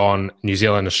early on, New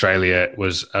Zealand, Australia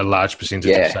was a large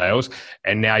percentage of sales,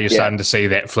 and now you're starting to see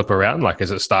that flip around.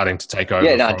 Is it starting to take over?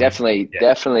 Yeah, no, definitely.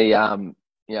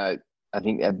 I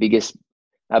think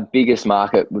our biggest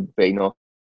market would be North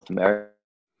America.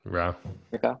 Right.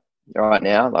 Right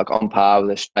now, on par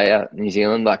with Australia, New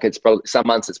Zealand. It's probably some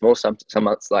months it's more, some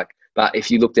months but if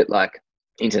you looked at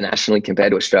internationally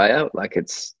compared to Australia,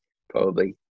 it's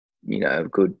probably a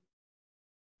good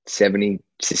 70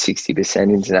 to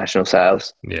 60% international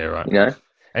sales. Yeah, right.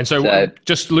 And so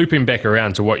just looping back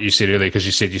around to what you said earlier, because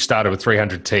you said you started with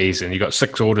 300 tees and you got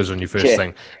 6 orders on your first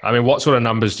thing. I mean, what sort of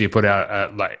numbers do you put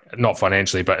out, not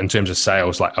financially, but in terms of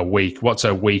sales, a week? What's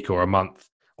a week or a month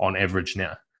on average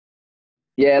now?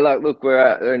 Yeah, look,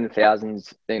 we're in the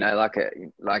thousands. Daily,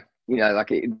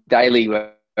 we're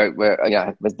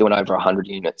doing over 100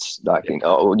 units. We're doing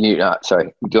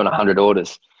 100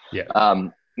 orders. Yeah.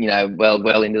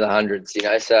 Well into the hundreds.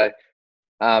 So,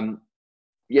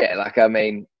 yeah, like, I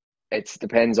mean, it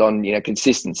depends on,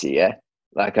 consistency. Yeah.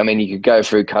 Like, I mean, you could go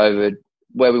through COVID.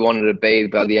 Where we wanted to be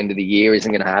by the end of the year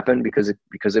isn't going to happen because of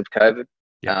COVID.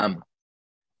 Yeah.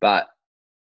 But,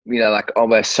 like,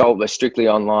 we're strictly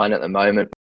online at the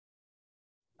moment.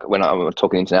 When I'm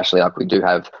talking internationally, like, we do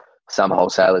have some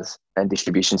wholesalers and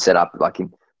distribution set up, like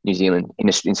in New Zealand,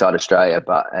 inside Australia,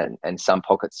 and some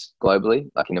pockets globally,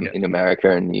 like in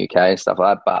America and the UK and stuff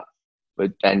like that,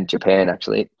 and Japan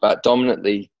actually. But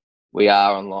dominantly, we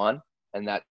are online, and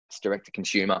that's direct to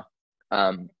consumer.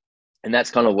 And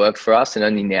that's kind of worked for us. And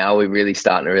only now we're really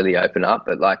starting to really open up,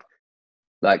 but like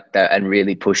that, and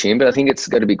really push in. But I think it's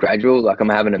got to be gradual. Like, I'm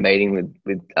having a meeting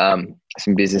with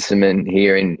some businessmen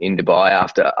here in Dubai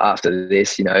after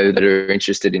this, that are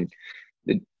interested in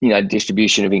the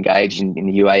distribution of Engage in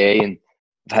the UAE, and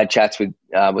I've had chats with.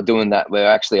 We're doing that. We're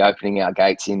actually opening our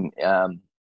gates in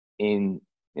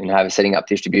setting up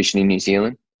distribution in New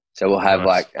Zealand. So we'll have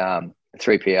Nice. like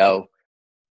 3PL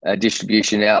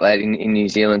distribution outlet in New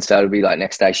Zealand. So it'll be like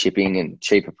next day shipping and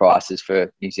cheaper prices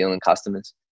for New Zealand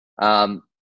customers.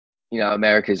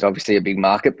 America is obviously a big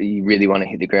market, but you really want to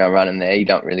hit the ground running there. You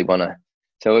don't really want to.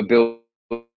 So we're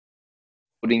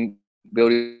building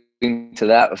to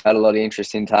that. We've had a lot of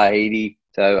interest in Tahiti.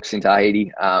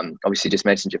 Obviously just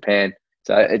mentioned Japan.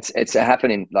 So it's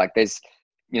happening. Like, there's,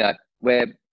 we're,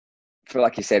 for,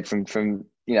 like you said, from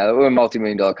we're a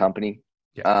multi-million-dollar company.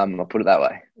 Yeah. I'll put it that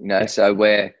way. So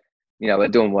we're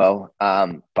doing well,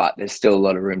 but there's still a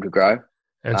lot of room to grow.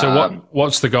 And so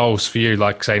what's the goals for you,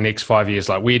 like, say, next 5 years?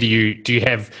 Like, where do you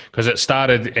have, because it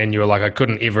started and you were like, I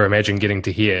couldn't ever imagine getting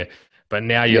to here, but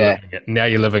now you're living it. Now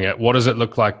you're living it. What does it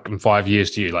look like in 5 years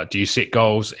to you? Like, do you set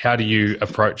goals? How do you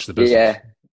approach the business?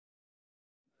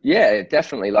 Yeah,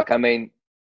 definitely. Like, I mean,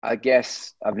 I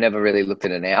guess I've never really looked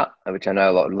at an out, which I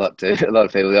know a lot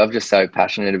of people do. I'm just so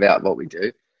passionate about what we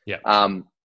do. Yeah.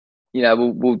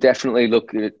 We'll definitely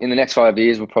look at, in the next 5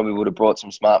 years, we probably would have brought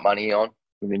some smart money on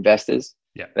with investors.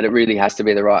 Yeah. But it really has to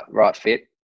be the right fit.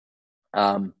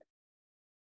 I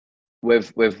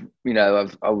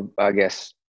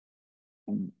guess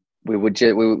we were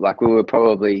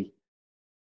probably,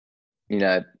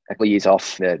 a couple of years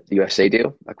off the UFC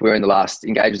deal. Like, we're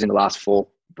engaged in the last 4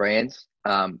 brands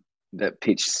that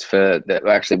pitched that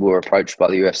actually were approached by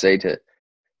the UFC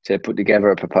to put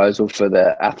together a proposal for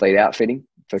the athlete outfitting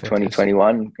for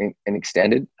 2021 and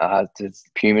extended.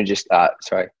 Puma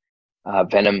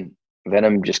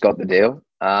Venom just got the deal.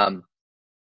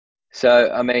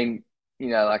 So, I mean,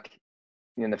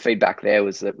 the feedback there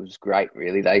was great.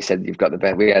 Really, they said you've got the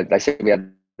best. They said we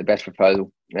had the best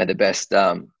proposal, we had the best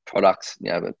products,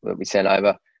 that we sent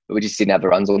over, but we just didn't have the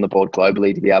runs on the board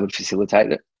globally to be able to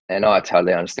facilitate it. And I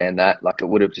totally understand that. Like, it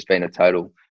would have just been a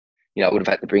total. It would have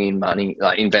had to bring in money,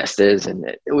 like investors, and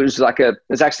it was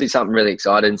it's actually something really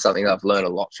exciting, something I've learned a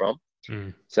lot from.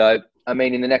 So, I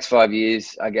mean, in the next 5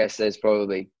 years, I guess there's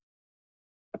probably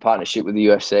a partnership with the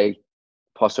UFC,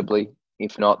 possibly.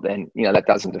 If not, then, that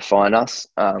doesn't define us.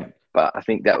 But I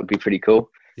think that would be pretty cool,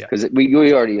 because we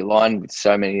already align with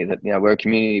so many that, we're a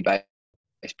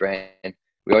community-based brand.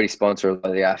 We already sponsor a lot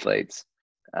of the athletes,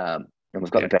 and we've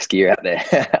got the best gear out there,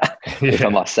 if I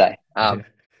must say.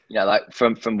 Like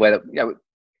from where,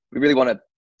 we really want to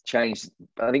change.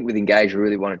 I think with Engage, we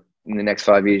really want to, in the next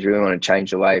 5 years, we really want to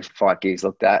change the way fight gear's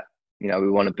looked at. We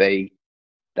want to be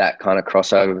that kind of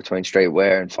crossover between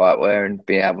streetwear and fightwear, and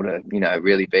being able to,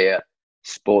 really be a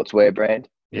sportswear brand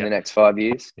in the next 5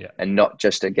 years, and not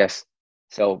just, I guess,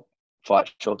 sell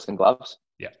fight shorts and gloves.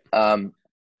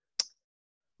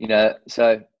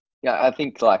 So I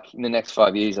think, like, in the next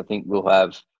 5 years, I think we'll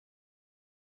have,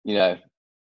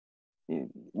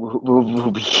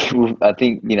 we'll be. I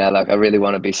think, like, I really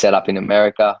want to be set up in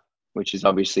America, which is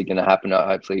obviously going to happen.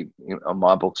 Hopefully, on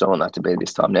my books, I want that to be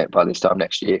by this time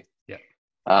next year.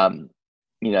 So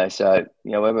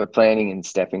when we're planning and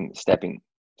stepping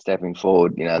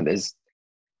forward,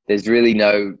 there's really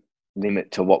no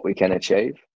limit to what we can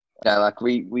achieve. Like,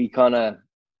 we kind of,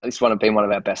 this one have been one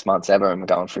of our best months ever, and we're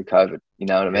going through COVID. You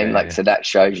know what I mean? So that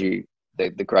shows you the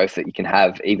growth that you can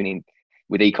have, even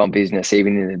with e-com business,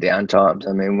 even in the down times.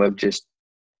 I mean, we've just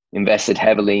invested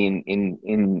heavily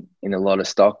in a lot of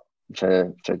stock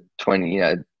for 20,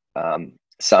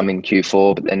 some in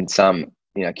Q4, but then some,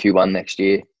 Q1 next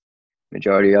year,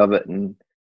 majority of it. And,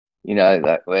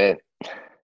 that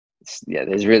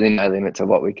there's really no limit to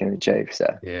what we can achieve.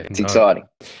 So it's exciting.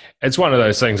 It's one of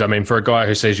those things. I mean, for a guy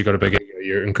who says you've got a big ego,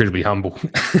 you're incredibly humble.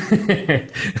 I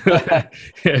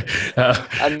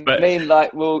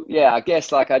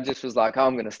guess, like, I just was like,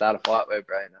 I'm going to start a fightwear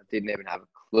brand. I didn't even have a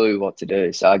clue what to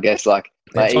do. So I guess, like,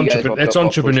 that's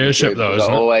entrepreneurship, though,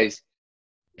 isn't it? Always,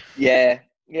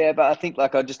 Yeah, but I think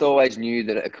like I just always knew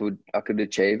that I could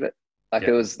achieve it. Like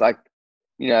Yeah. it was like,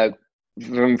 you know,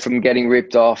 from getting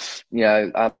ripped off, you know,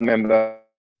 I remember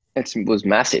it was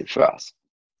massive for us.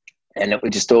 And it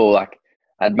was just all like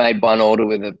I'd made one order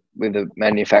with a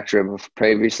manufacturer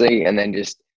previously, and then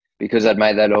just because I'd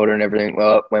made that order and everything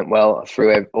went well, I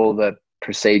threw all the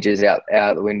procedures out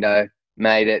the window,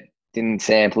 made it, didn't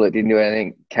sample it, didn't do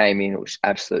anything, came in, it was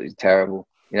absolutely terrible.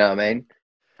 You know what I mean?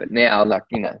 But now, like,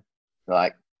 you know,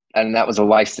 like, and that was a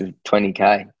waste of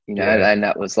 20K, you know, Yeah. and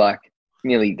that was like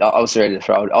nearly, I was ready to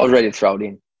throw it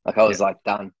in. Like I was Yeah. like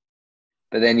done.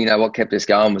 But then, you know, what kept us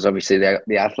going was obviously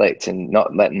the athletes and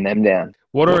not letting them down.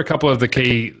 What are a couple of the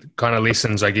key kind of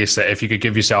lessons, I guess, that if you could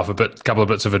give yourself couple of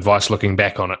bits of advice looking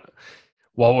back on it,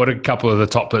 what would a couple of the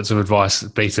top bits of advice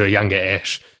be to a younger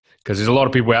Ash? Because there's a lot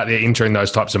of people out there entering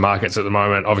those types of markets at the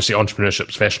moment. Obviously,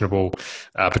 entrepreneurship's fashionable,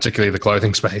 particularly the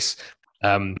clothing space.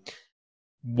 Based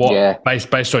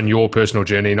on your personal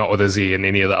journey, not with Izzy and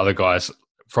any of the other guys,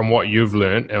 from what you've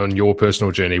learned on your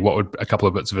personal journey, what would a couple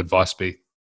of bits of advice be?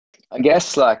 I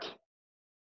guess like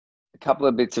a couple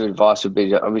of bits of advice would be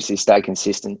to obviously stay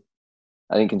consistent.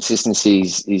 I think consistency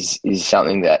is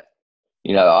something that,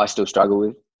 you know, I still struggle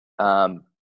with.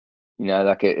 You know,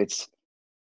 like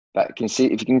but if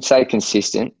you can stay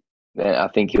consistent, then I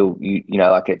think you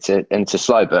know, like it's a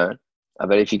slow burn.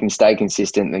 But if you can stay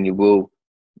consistent, then you will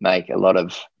make a lot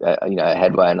of, you know,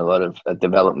 headway and a lot of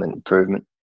development improvement.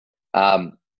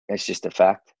 It's just a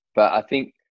fact. But I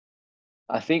think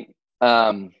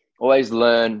always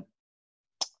learn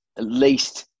at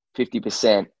least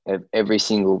 50% of every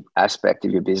single aspect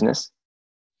of your business.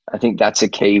 I think that's a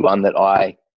key one that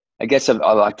I guess I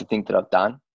like to think that I've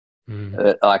done.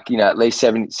 Like, you know, at least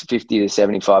 50 to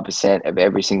 75% of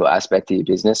every single aspect of your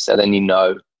business. So then, you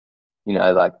know,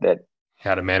 like that.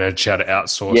 How to manage, how to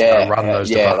outsource, how to run those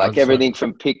departments. Like everything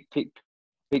from pick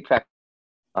pack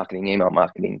marketing, email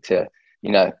marketing to,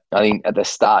 you know, I think at the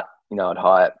start, you know, I'd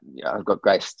hire, you know, I've got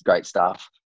great staff.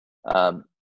 And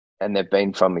they've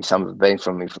been from me, some have been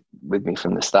with me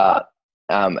from the start.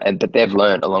 But they've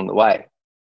learned along the way.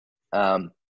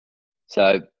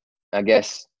 So I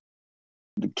guess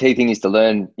the key thing is to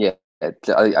learn. Yeah,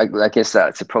 I guess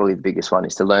that's probably the biggest one,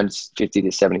 is to learn 50 to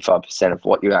 75% of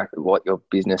what your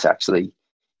business actually. You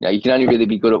know, you can only really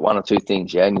be good at one or two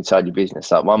things, yeah, inside your business.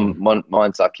 Like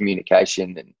mine's like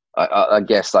communication, and I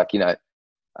guess, like, you know,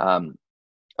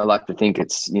 I like to think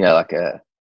it's, you know, like a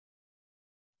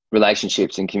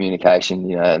relationships and communication,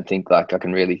 you know, and think like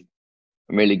I'm really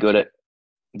good at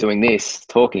doing this,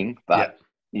 talking, but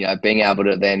you know, being able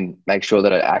to then make sure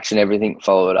that I action everything,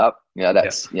 follow it up. You know,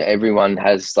 that's, you know, everyone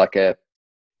has like a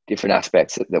different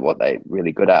aspects that what they're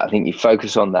really good at. I think you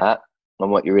focus on that, on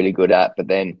what you're really good at, but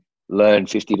then learn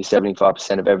 50 to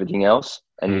 75% of everything else.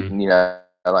 And, you know,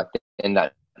 like in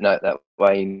that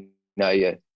way,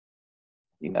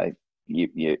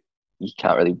 you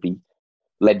can't really be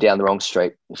led down the wrong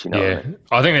street, if you know what I mean.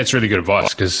 I think that's really good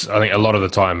advice, because I think a lot of the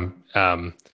time,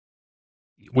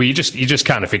 you just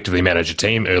can't effectively manage a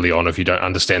team early on if you don't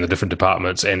understand the different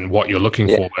departments and what you're looking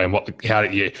for, and how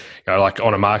you know, like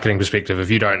on a marketing perspective, if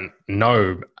you don't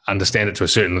understand it to a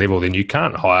certain level, then you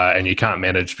can't hire and you can't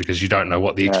manage, because you don't know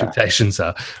what the expectations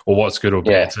are or what's good or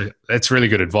bad. So that's really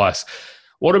good advice.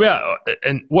 What about,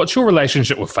 and what's your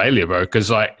relationship with failure, bro?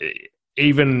 Because like,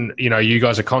 even, you know, you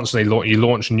guys are constantly you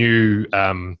launch new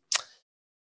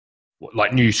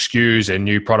like new SKUs and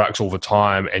new products all the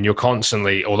time, and you're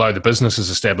constantly, although the business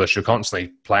is established, you're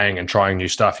constantly playing and trying new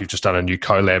stuff. You've just done a new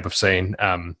collab I've seen.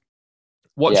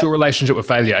 What's your relationship with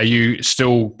failure? Are you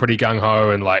still pretty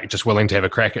gung-ho and like just willing to have a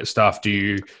crack at stuff?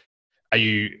 Are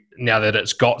you, now that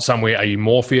it's got somewhere, are you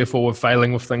more fearful of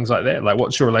failing with things like that? Like,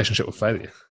 what's your relationship with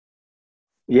failure?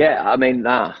 Yeah, I mean,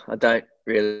 I don't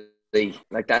really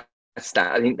like that.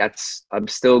 I think I'm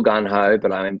still gung ho,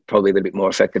 but I'm probably a little bit more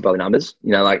affected by the numbers.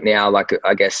 You know, like now, like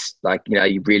I guess, like, you know,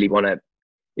 you really want to,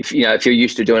 if you're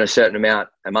used to doing a certain amount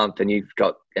a month and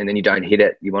then you don't hit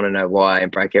it, you want to know why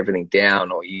and break everything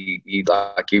down, or you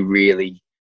really,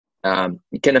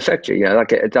 it can affect you. You know,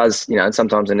 like it does. You know, and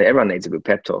sometimes, and everyone needs a good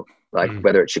pep talk. Like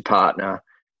whether it's your partner,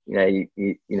 you know,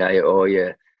 you know, or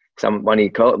one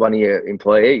of your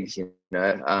employees. You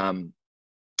know, I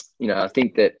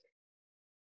think that.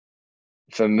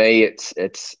 For me, it's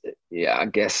I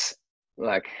guess,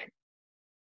 like,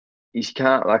 you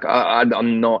can't, like,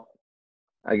 I'm not,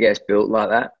 I guess, built like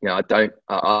that. You know,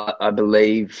 I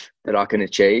believe that I can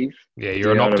achieve. Yeah,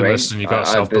 you're an optimist, and you've got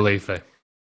self-belief there.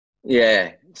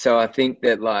 Yeah, so I think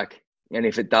that, like, and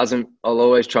if it doesn't, I'll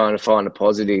always try to find a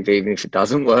positive, even if it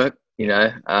doesn't work, you know.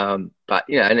 But,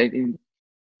 you know, and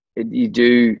you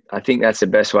do, I think that's the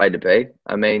best way to be.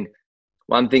 I mean,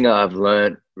 one thing I've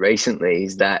learned recently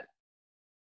is that,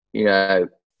 you know,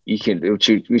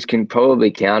 which can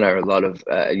probably counter a lot of,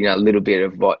 you know, a little bit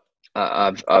of what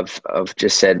I've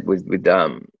just said with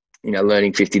you know,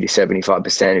 learning 50 to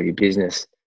 75% of your business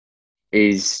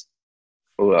is,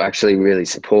 or actually really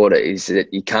support it, is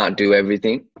that you can't do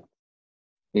everything.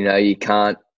 You know, you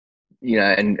can't, you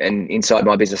know, and inside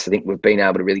my business, I think we've been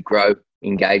able to really grow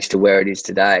Engage to where it is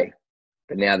today.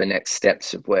 But now the next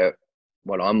steps of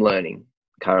what I'm learning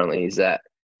currently is that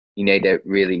you need to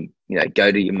really, you know,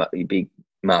 go to your big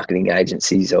marketing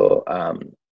agencies or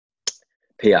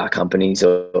PR companies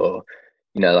or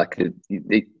you know, like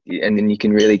and then you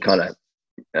can really kind of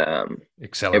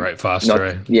accelerate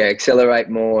faster. Accelerate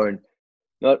more, and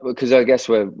not because I guess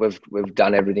we've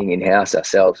done everything in house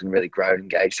ourselves and really grown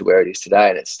Engage to where it is today,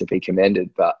 and it's to be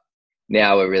commended. But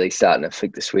now we're really starting to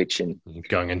flick the switch and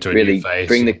going into a really new phase.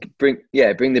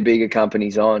 Bring the bigger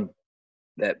companies on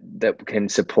that can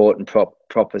support and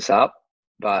prop us up,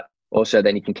 but also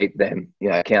then you can keep them, you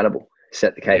know, accountable,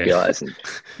 set the KPIs, and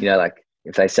you know, like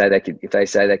if they say they can,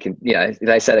 you know, if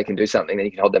they say they can do something, then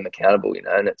you can hold them accountable, you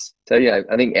know. And it's so, you know,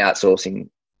 I think outsourcing,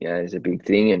 you know, is a big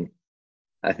thing, and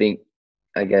I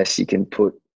guess you can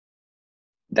put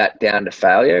that down to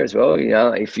failure as well. You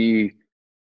know, if you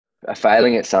are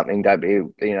failing at something, don't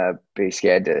be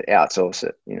scared to outsource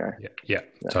it, you know. Yeah,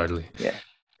 totally. Yeah.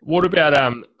 What about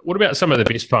some of the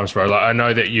best times, bro? Like, I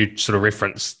know that you sort of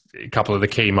referenced a couple of the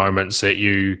key moments that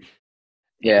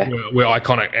were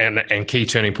iconic and key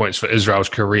turning points for Israel's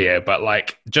career, but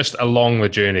like just along the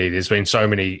journey, there's been so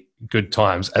many good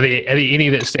times. Are there any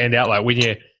that stand out? Like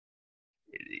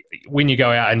when you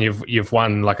go out and you've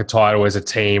won like a title as a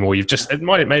team, or it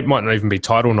might not even be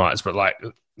title nights, but like,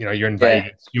 you know, you're in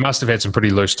Vegas. You must have had some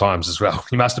pretty loose times as well.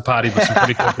 You must have partied with some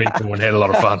pretty cool people and had a lot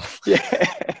of fun. Yeah.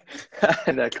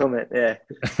 No comment. Yeah.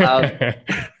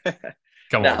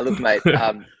 Come on. Look, mate.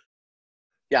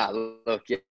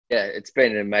 It's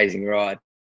been an amazing ride.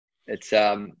 It's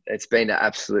been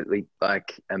absolutely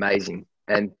like amazing,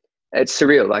 and it's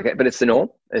surreal. Like, but it's the norm.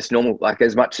 It's normal. Like,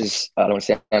 as much as I don't want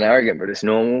to sound arrogant, but it's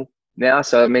normal now.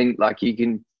 So I mean, like, you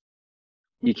can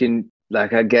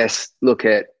like, I guess, look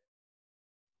at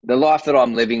the life that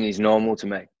I'm living is normal to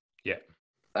me. Yeah.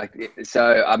 Like,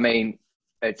 so I mean,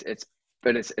 it's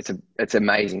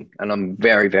amazing, and I'm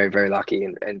very, very, very lucky.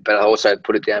 But I also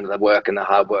put it down to the work and the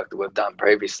hard work that we've done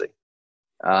previously.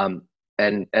 And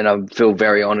I feel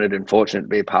very honoured and fortunate to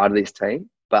be a part of this team.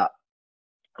 But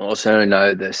I also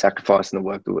know the sacrifice and the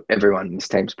work that everyone in this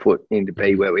team's put in to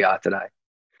be where we are today.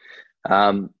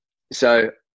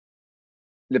 So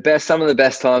some of the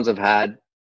best times I've had,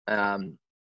 you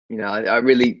know, I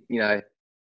really, you know,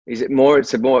 it's more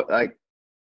like,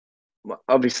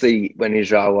 obviously when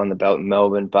Israel won the belt in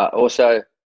Melbourne, but also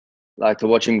like to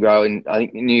watch him grow. And I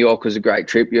think New York was a great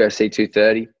trip, UFC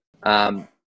 230.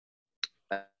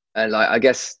 And like, I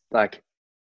guess, like,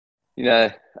 you know,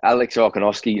 Alex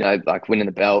Volkanovski, you know, like winning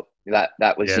the belt, that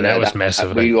was, you know, that was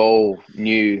massive. We all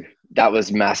knew that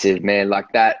was massive, man.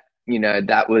 Like that, you know,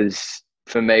 that was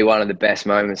for me one of the best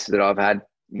moments that I've had,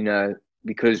 you know,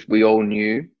 because we all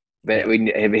knew that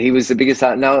he was the biggest.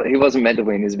 No, he wasn't meant to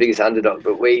win. He was the biggest underdog,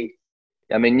 but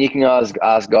I mean, you can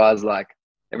ask guys, like,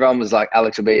 everyone was like,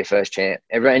 Alex will be your first champ.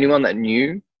 Anyone that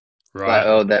knew, right, like,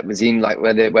 or that was in, like,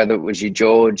 whether it was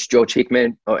your George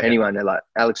Hickman or anyone, they're like,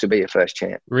 Alex will be your first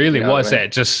champ. Really? You know Why is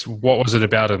that? Just what was it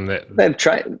about him that they've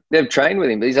trained with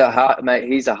him? He's a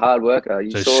hard worker.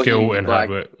 You saw skill him, and like, hard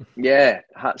work. Yeah,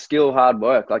 skill, hard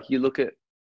work. Like, you look at,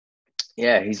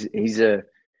 he's a,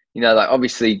 you know, like,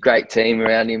 obviously great team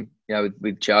around him, you know,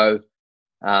 with Joe.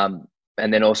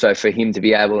 And then also for him to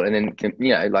be able, and then,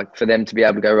 you know, like, for them to be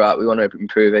able to go, right, we want to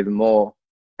improve even more.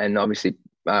 And obviously,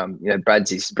 you know, Brad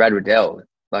Riddell,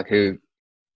 like,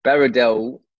 Brad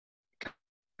Riddell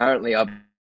currently, I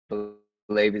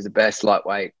believe, is the best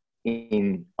lightweight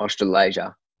in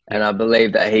Australasia. And I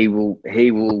believe that he will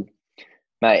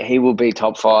be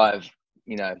top 5,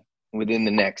 you know, within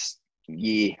the next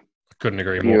year. Couldn't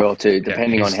agree more. Year or two,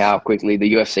 depending on how quickly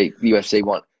the UFC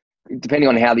want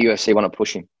to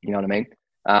push him. You know what I mean?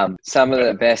 Some of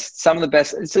the best.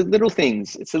 It's the little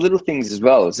things. It's the little things as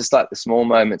well. It's just like the small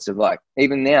moments of, like,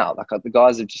 even now, like, the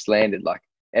guys have just landed. Like,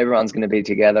 everyone's going to be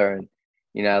together, and,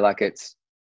 you know, like, it's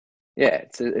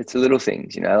the little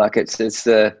things. You know, like, it's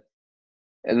the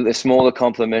small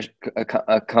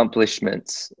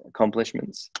accomplishments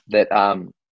that,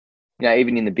 you know,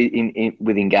 even in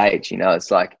with Engage, you know, it's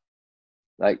like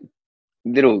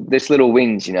little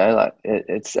wins, you know, like,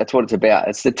 that's what it's about.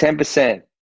 It's the 10%.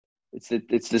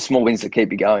 It's the small wins that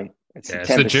keep you going. It's the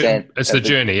 10%. It's the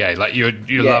journey, yeah. Like, you're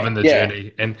loving the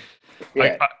journey, and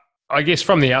I guess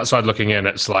from the outside looking in,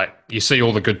 it's like you see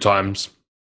all the good times.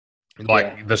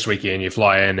 Like this weekend, you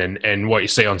fly in, and what you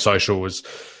see on social is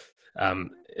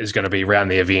going to be around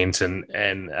the event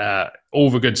and all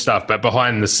the good stuff. But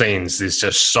behind the scenes, there's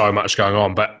just so much going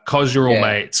on. But because you're all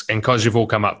mates and because you've all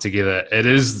come up together,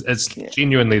 it's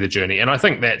genuinely the journey. And I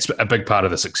think that's a big part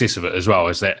of the success of it as well,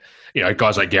 is that, you know,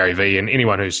 guys like Gary Vee and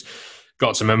anyone who's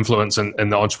got some influence in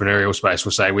the entrepreneurial space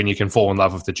will say, when you can fall in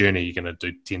love with the journey, you're going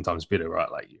to do 10 times better, right?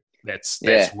 Like that's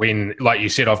when, like you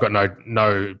said, I've got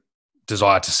no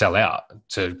desire to sell out,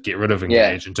 to get rid of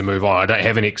Engage and to move on. I don't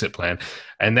have an exit plan.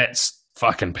 And that's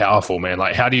fucking powerful, man.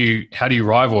 Like how do you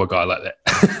rival a guy like that?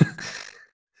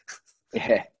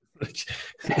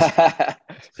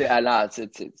 No,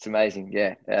 it's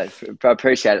amazing. I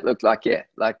appreciate it. Look, like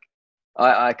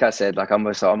I said, like I'm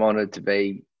honored to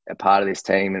be a part of this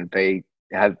team and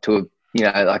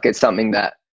it's something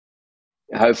that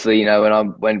hopefully, you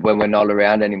know, when we're not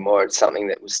around anymore, it's something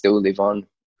that will still live on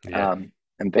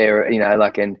and bear, you know,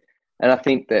 like, and I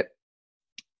think that,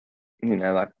 you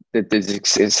know, like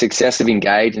the success of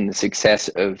Engage and the success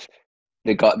of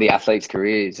the athlete's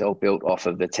career is all built off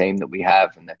of the team that we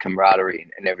have and the camaraderie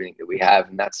and everything that we have.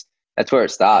 And that's where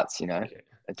it starts, you know,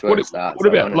 that's where it starts. What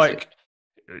about, like,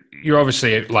 you're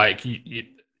obviously like,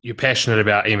 you're passionate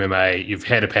about MMA. You've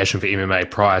had a passion for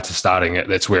MMA prior to starting it.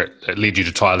 That's where it led you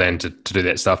to Thailand to do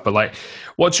that stuff. But like,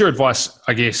 what's your advice,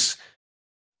 I guess?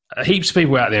 Heaps of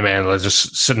people out there, man, are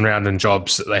just sitting around in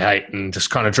jobs that they hate and just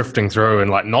kind of drifting through and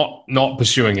like not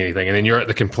pursuing anything. And then you're at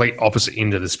the complete opposite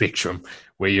end of the spectrum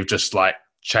where you've just like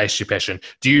chased your passion.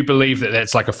 Do you believe that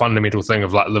that's like a fundamental thing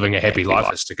of like living a happy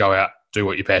life, is to go out, do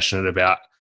what you're passionate about,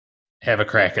 have a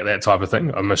crack at that type of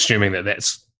thing? I'm assuming that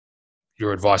that's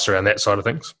your advice around that side of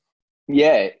things.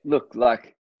 Yeah, look,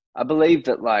 like I believe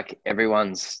that like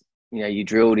everyone's, you know, you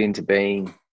drilled into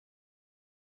being,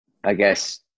 I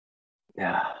guess,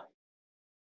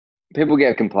 people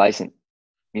get complacent,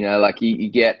 you know, like you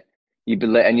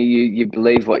believe, and you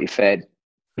believe what you fed,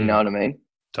 you know what I mean?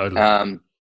 Totally.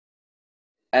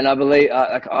 And I believe,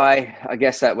 I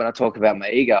guess that when I talk about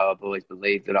my ego, I've always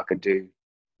believed that I could do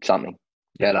something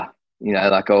better, you know,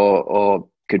 like, or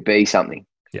could be something.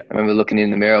 Yeah. I remember looking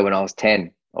in the mirror when I was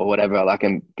 10 or whatever, like,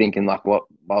 and thinking like what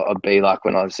I'd be like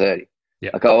when I was 30.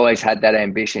 Yeah. Like I always had that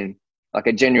ambition. Like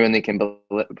I genuinely can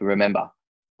remember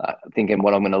thinking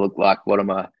what I'm going to look like, what am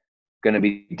I going to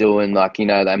be doing? Like, you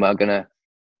know, am I going to,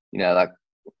 you know, like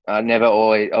I never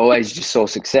always just saw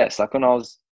success. Like when I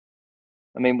was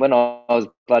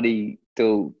bloody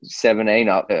still 17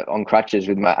 up on crutches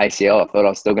with my ACL, I thought I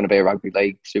was still going to be a rugby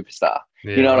league superstar.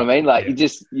 Yeah, you know what I mean? Like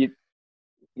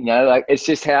you know, like it's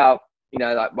just how, you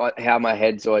know, like how my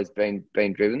head's always been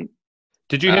driven.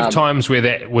 Did you have times where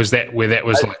that was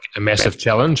like a massive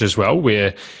challenge as well,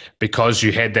 where because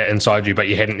you had that inside you, but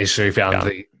you hadn't necessarily found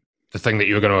the thing that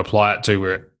you were going to apply it to,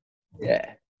 where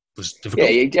it was difficult?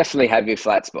 Yeah, you definitely have your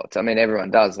flat spots. I mean, everyone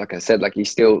does. Like I said, like you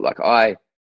still, like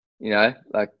you know,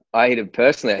 like I hit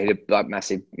a like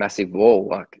massive wall.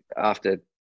 Like after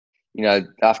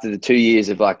the 2 years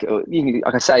of like,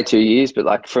 I can say 2 years, but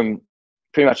like pretty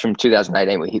much from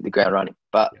 2018, we hit the ground running.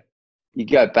 But you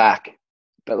go back,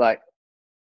 but like,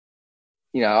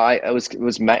 you know, it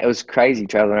was crazy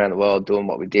traveling around the world doing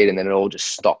what we did, and then it all just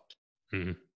stopped.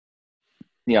 Mm-hmm.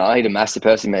 You know, I hit a massive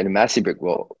brick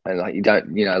wall, and like you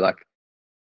don't, you know, like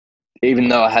even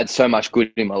though I had so much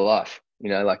good in my life, you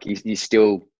know, like you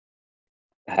still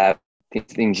have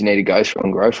things you need to go through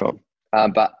and grow from.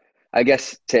 But I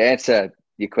guess to answer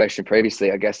your question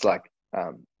previously, I guess like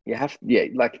you have,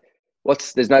 like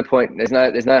there's no point, there's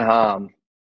no harm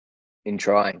in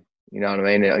trying. You know what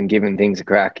I mean? And giving things a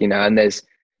crack, you know, and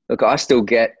look, I still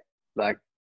get like,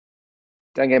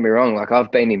 don't get me wrong. Like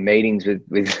I've been in meetings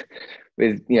with,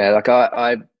 you know, like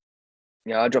I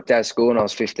dropped out of school when I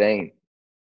was 15.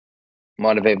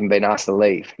 Might have even been asked to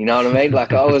leave. You know what I mean?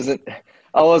 Like I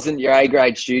wasn't your A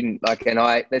grade student. Like,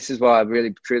 and this is why I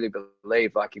really truly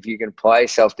believe, like if you can apply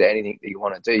yourself to anything that you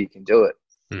want to do, you can do it.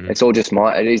 Mm-hmm. It's all just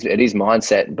it is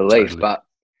mindset and belief, totally.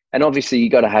 And obviously you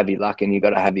got to have your luck and you got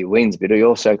to have your wins, but you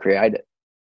also create it.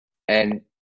 And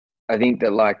I think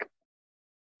that, like,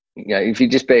 you know, if you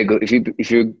just be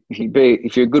if you're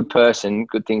a good person,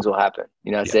 good things will happen.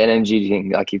 You know, it's the energy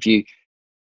thing. Like if you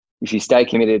stay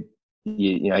committed,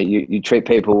 you treat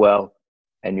people well,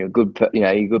 and you're a good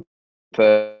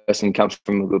person, comes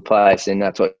from a good place, and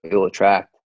that's what you'll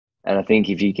attract. And I think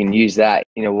if you can use that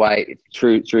in a way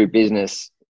through business,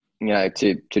 you know,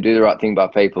 to do the right thing by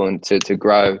people and to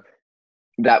grow,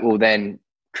 that will then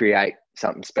create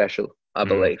something special, I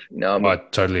believe. You know, I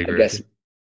totally agree.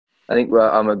 I think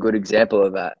I'm a good example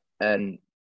of that. And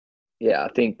yeah, I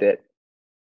think that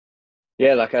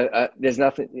Yeah, like there's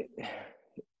nothing.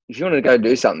 If you want to go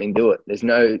do something, do it. There's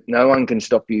no one can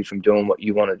stop you from doing what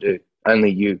you want to do.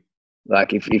 Only you.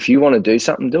 Like if you want to do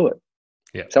something, do it.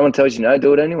 Yeah. Someone tells you no,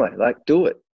 do it anyway. Like do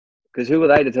it, because who are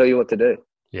they to tell you what to do?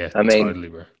 Yeah, I mean, totally,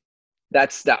 bro.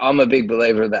 that's that. I'm a big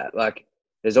believer of that. Like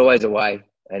there's always a way,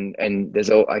 and there's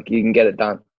all like you can get it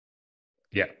done.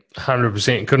 Yeah,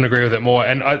 100%. Couldn't agree with it more.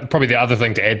 And probably the other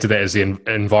thing to add to that is the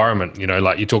environment. You know,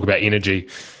 like you talk about energy,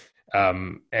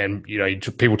 and you know,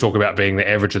 people talk about being the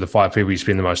average of the 5 people you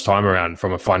spend the most time around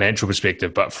from a financial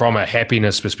perspective, but from a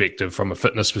happiness perspective, from a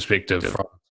fitness perspective, from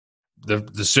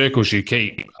the circles you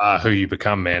keep are who you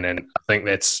become, man. And I think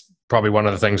that's probably one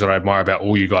of the things that I admire about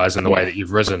all you guys and the way that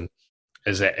you've risen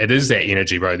is that it is that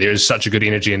energy, bro. There is such a good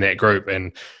energy in that group,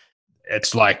 and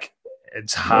it's like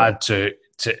it's hard to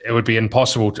it would be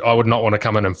impossible. I would not want to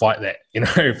come in and fight that, you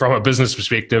know, from a business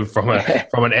perspective, from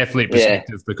an athlete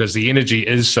perspective, because the energy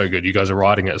is so good. You guys are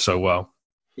riding it so well.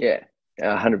 Yeah,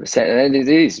 100%. And it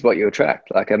is what you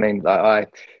attract. Like, I mean, like I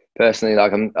personally,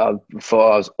 like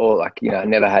before I was all like, you know, I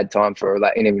never had time for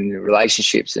like even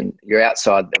relationships, and you're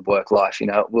outside the work life, you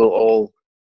know, it will all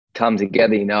come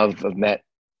together. You know, I've met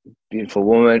beautiful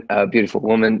woman,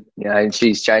 you know, and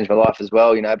she's changed my life as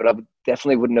well, you know, but I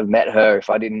definitely wouldn't have met her if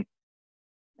I didn't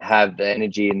have the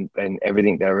energy and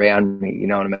everything that around me, you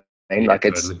know what I mean? Yeah, like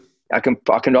it's, totally. I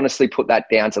can honestly put that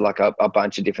down to like a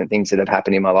bunch of different things that have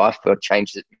happened in my life, or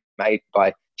changes made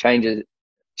by changes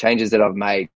that I've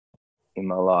made in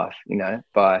my life, you know,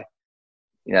 by,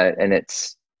 you know, and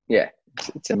it's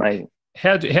amazing.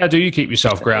 How do you keep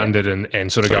yourself grounded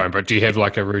and sort of going, but do you have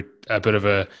like a bit of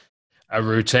a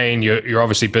routine? You're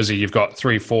obviously busy. You've got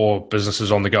 3-4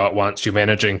 businesses on the go at once. You're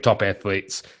managing top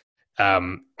athletes.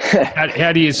 How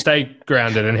do you stay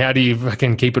grounded, and how do you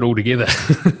fucking keep it all together?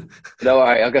 Don't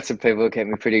worry, I've got some people who keep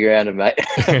me pretty grounded, mate.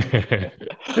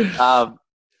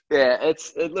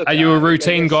 Look. Are you a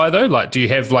routine guy though? Like, do you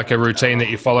have like a routine that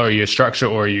you follow? Are you a structure,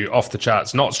 or are you off the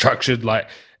charts, not structured? Like,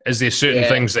 is there certain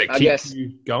things that keep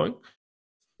you going?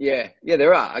 Yeah,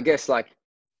 there are. I guess like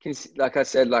I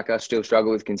said, like I still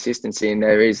struggle with consistency, and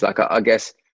there is like I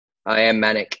guess I am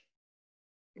manic.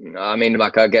 I mean,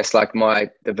 like I guess like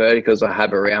the verticals I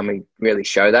have around me really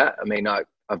show that. I mean,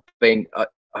 I've been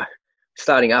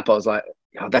starting up. I was like,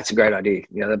 oh, that's a great idea.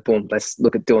 You know, boom, let's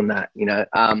look at doing that. You know,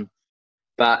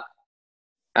 but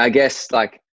I guess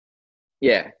like,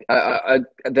 yeah,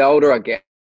 the older I get,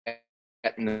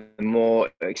 and the more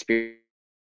experienced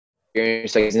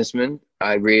businessman,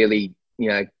 I really,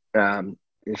 you know,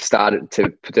 started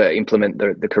to implement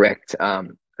the correct,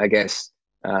 I guess,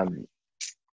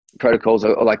 protocols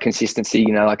or like consistency,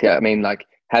 you know, like, I mean, like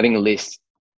having a list,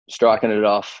 striking it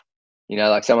off, you know,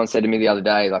 like someone said to me the other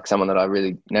day, like someone that I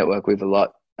really network with a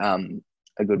lot,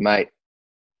 a good mate,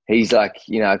 he's like,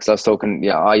 you know, cause I was talking,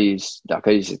 yeah, I use a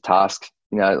task,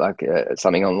 you know, like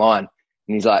something online.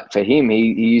 And he's like, for him,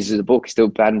 he uses a book, still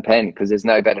pad and pen, because there's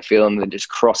no better feeling than just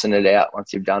crossing it out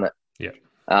once you've done it. Yeah.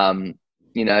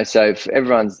 You know, so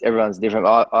everyone's different.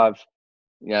 I've,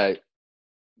 you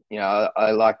know,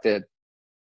 I like to,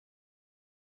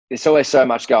 there's always so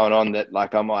much going on that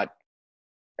like I'll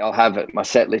have my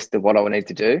set list of what I will need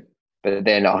to do, but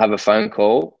then I'll have a phone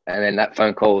call, and then that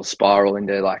phone call will spiral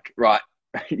into like, right,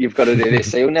 you've got to do this.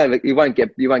 So you won't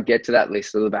get to that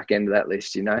list or the back end of that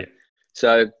list, you know? Yeah.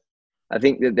 So I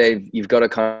think that you've got to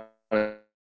kind of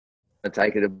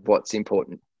take it of what's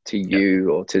important to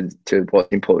you, or to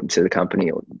what's important to the company,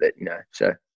 or that, you know,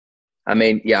 so. I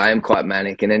mean, yeah, I am quite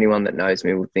manic, and anyone that knows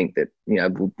me will think that, you know,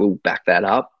 we'll back that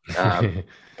up.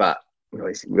 But we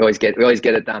always get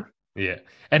it done. Yeah.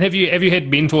 And have you had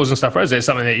mentors and stuff, right? Is that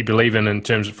something that you believe in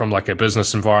terms of from like a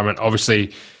business environment?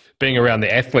 Obviously, being around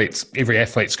the athletes, every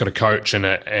athlete's got a coach and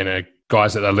a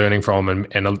guys that they're learning from, and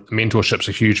mentorship's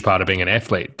a huge part of being an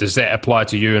athlete. Does that apply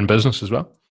to you in business as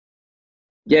well?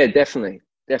 Yeah, definitely.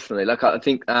 Like I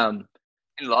think in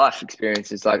life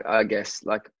experiences, like I guess,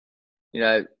 like, you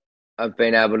know, I've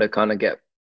been able to kind of get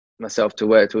myself to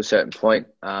work to a certain point,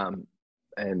 and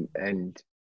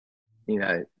you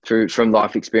know, from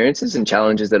life experiences and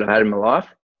challenges that I've had in my life,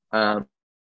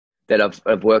 that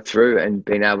I've worked through and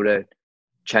been able to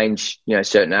change, you know,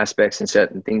 certain aspects and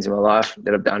certain things in my life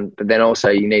that I've done. But then also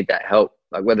you need that help,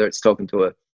 like whether it's talking to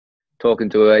a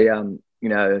you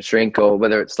know, a shrink, or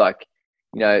whether it's like,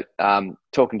 you know,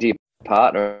 talking to your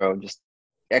partner, or just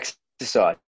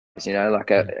exercise. You know, like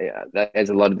there's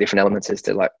a lot of different elements as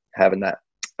to like having a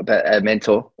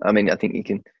mentor. I mean, I think you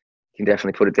can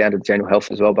definitely put it down to general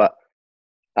health as well. But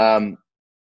I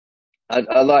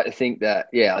like to think that,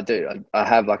 yeah, I do. I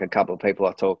have like a couple of people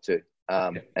I talk to,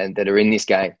 and that are in this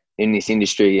game, in this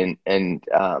industry, and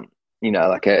you know,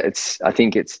 like I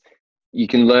think it's you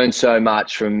can learn so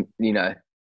much from,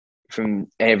 from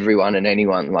everyone and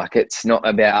anyone. Like, it's not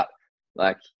about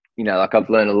like, like I've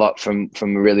learned a lot from a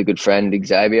really good friend,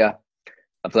 Xavier.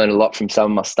 I've learned a lot from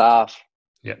some of my staff.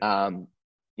 Yeah. And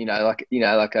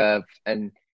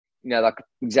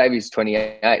Xavier's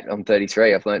 28, I'm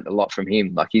 33. I've learned a lot from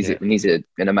him. Like he's an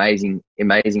amazing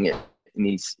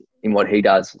in what he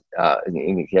does.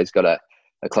 He has got a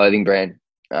clothing brand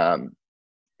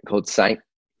called Saint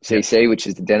CC, which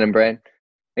is the denim brand.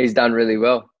 He's done really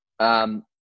well. And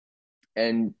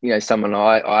someone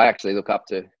I actually look up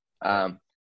to.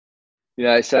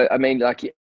 So I mean,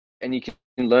 like, and you can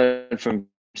learn from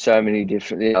so many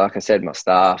different. Like I said, my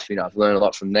staff. I've learned a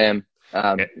lot from them.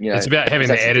 It's about having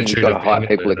the attitude you've got to of hire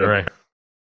people. right?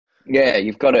 Yeah,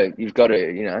 you've got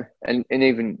to, and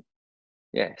even,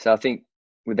 So I think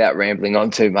without rambling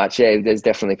on too much, there's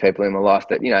definitely people in my life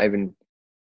that, even,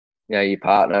 your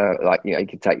partner, like, you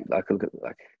could take like a look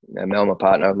at Mel, my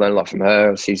partner. I've learned a lot from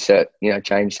her. She's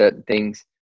changed certain things.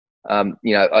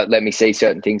 Let me see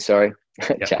certain things. Sorry,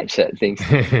 change certain things.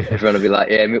 Everyone will be like,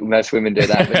 yeah, most women do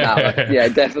that, but no,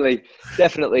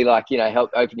 definitely, like,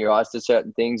 help open your eyes to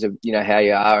certain things of, how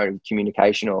you are and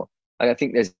communication, or like, I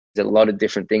think there's a lot of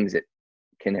different things that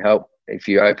can help if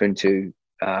you're open to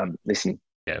listening.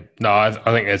 Yeah, no, I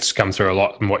think it's come through a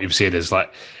lot in what you've said is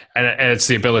like, and it's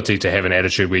the ability to have an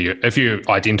attitude where if you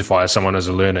identify as someone as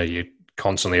a learner, you're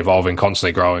constantly evolving,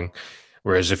 constantly growing.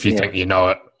 Whereas if you think you know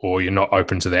it or you're not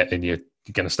open to that, then you're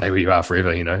going to stay where you are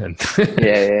forever, And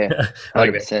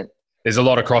 100%. There's a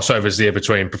lot of crossovers there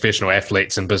between professional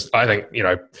athletes and business. I think,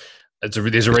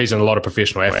 there's a reason a lot of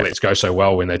professional athletes go so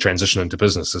well when they transition into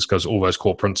business is because all those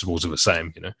core principles are the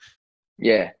same,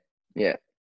 Yeah.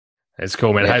 It's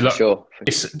cool, man. Yeah, hey, look, sure.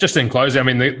 Just in closing, I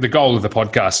mean, the goal of the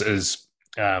podcast is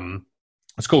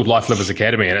it's called Life Livers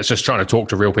Academy, and it's just trying to talk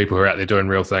to real people who are out there doing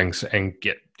real things and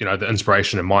get the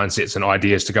inspiration and mindsets and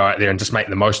ideas to go out there and just make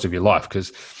the most of your life.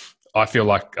 Because I feel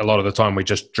like a lot of the time we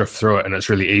just drift through it, and it's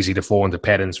really easy to fall into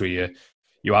patterns where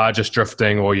you are just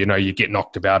drifting, or you get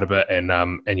knocked about a bit,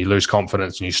 and you lose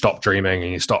confidence and you stop dreaming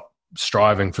and you stop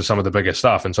striving for some of the bigger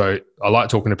stuff. And so I like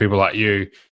talking to people like you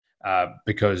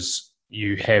because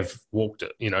you have walked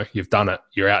it, you've done it,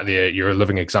 you're out there, you're a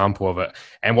living example of it.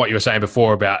 And what you were saying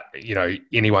before about,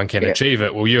 anyone can achieve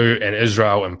it. Well, you and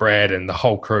Israel and Brad and the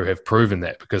whole crew have proven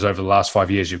that, because over the last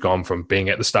 5 years, you've gone from being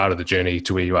at the start of the journey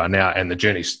to where you are now, and the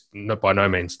journey's by no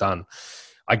means done.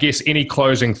 I guess any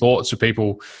closing thoughts for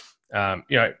people,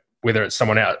 whether it's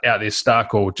someone out there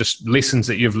stuck or just lessons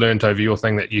that you've learned over your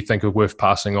thing that you think are worth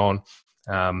passing on,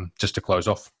 just to close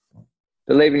off.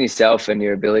 Believe in yourself and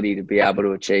your ability to be able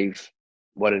to achieve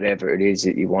whatever it is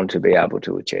that you want to be able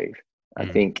to achieve. I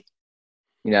think,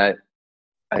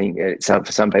 it's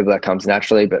for some people that comes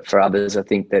naturally, but for others, I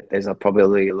think that there's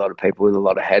probably a lot of people with a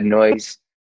lot of head noise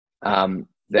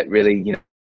that really,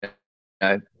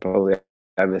 probably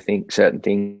overthink certain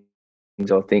things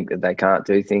or think that they can't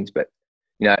do things. But,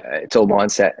 it's all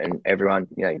mindset, and everyone's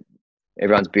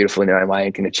beautiful in their own way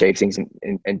and can achieve things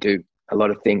and do a lot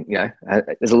of things.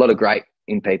 There's a lot of great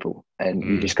in people, and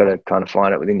you just got to kind of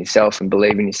find it within yourself and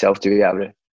believe in yourself to be able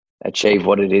to achieve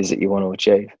what it is that you want to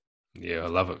achieve. Yeah, I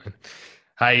love it, man.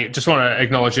 Hey, just want to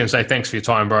acknowledge you and say thanks for your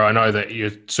time, bro. I know that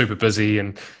you're super busy,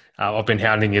 and I've been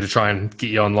hounding you to try and get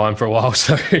you online for a while,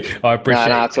 so I appreciate.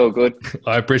 No, it's all good.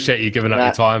 I appreciate you giving up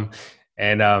your time,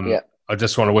 and I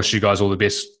just want to wish you guys all the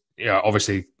best.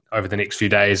 Obviously over the next few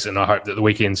days, and I hope that the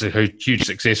weekend's a huge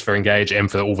success for Engage and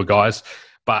for all the guys.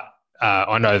 But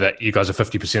I know that you guys are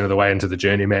 50% of the way into the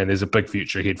journey, man. There's a big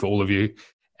future ahead for all of you.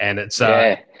 And it's,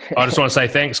 I just want to say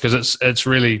thanks, because it's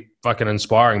really fucking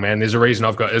inspiring, man. There's a reason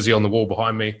I've got Izzy on the wall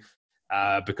behind me,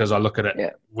 because I look at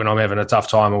it when I'm having a tough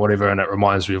time or whatever, and it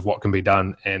reminds me of what can be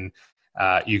done. And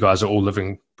you guys are all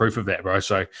living proof of that, bro.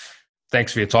 So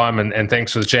thanks for your time, and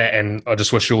thanks for the chat. And I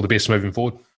just wish you all the best moving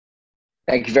forward.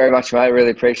 Thank you very much, mate. I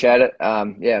really appreciate it.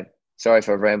 Sorry if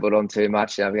I've rambled on too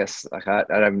much. I guess I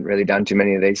haven't really done too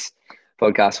many of these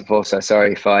podcasts before, so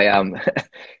sorry if I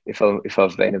if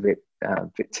I've been a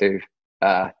bit too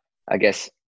I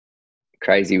guess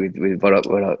crazy with what I,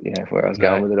 where I was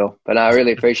going with it all. But no, I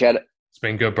really appreciate it. It's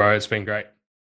been good, bro. It's been great.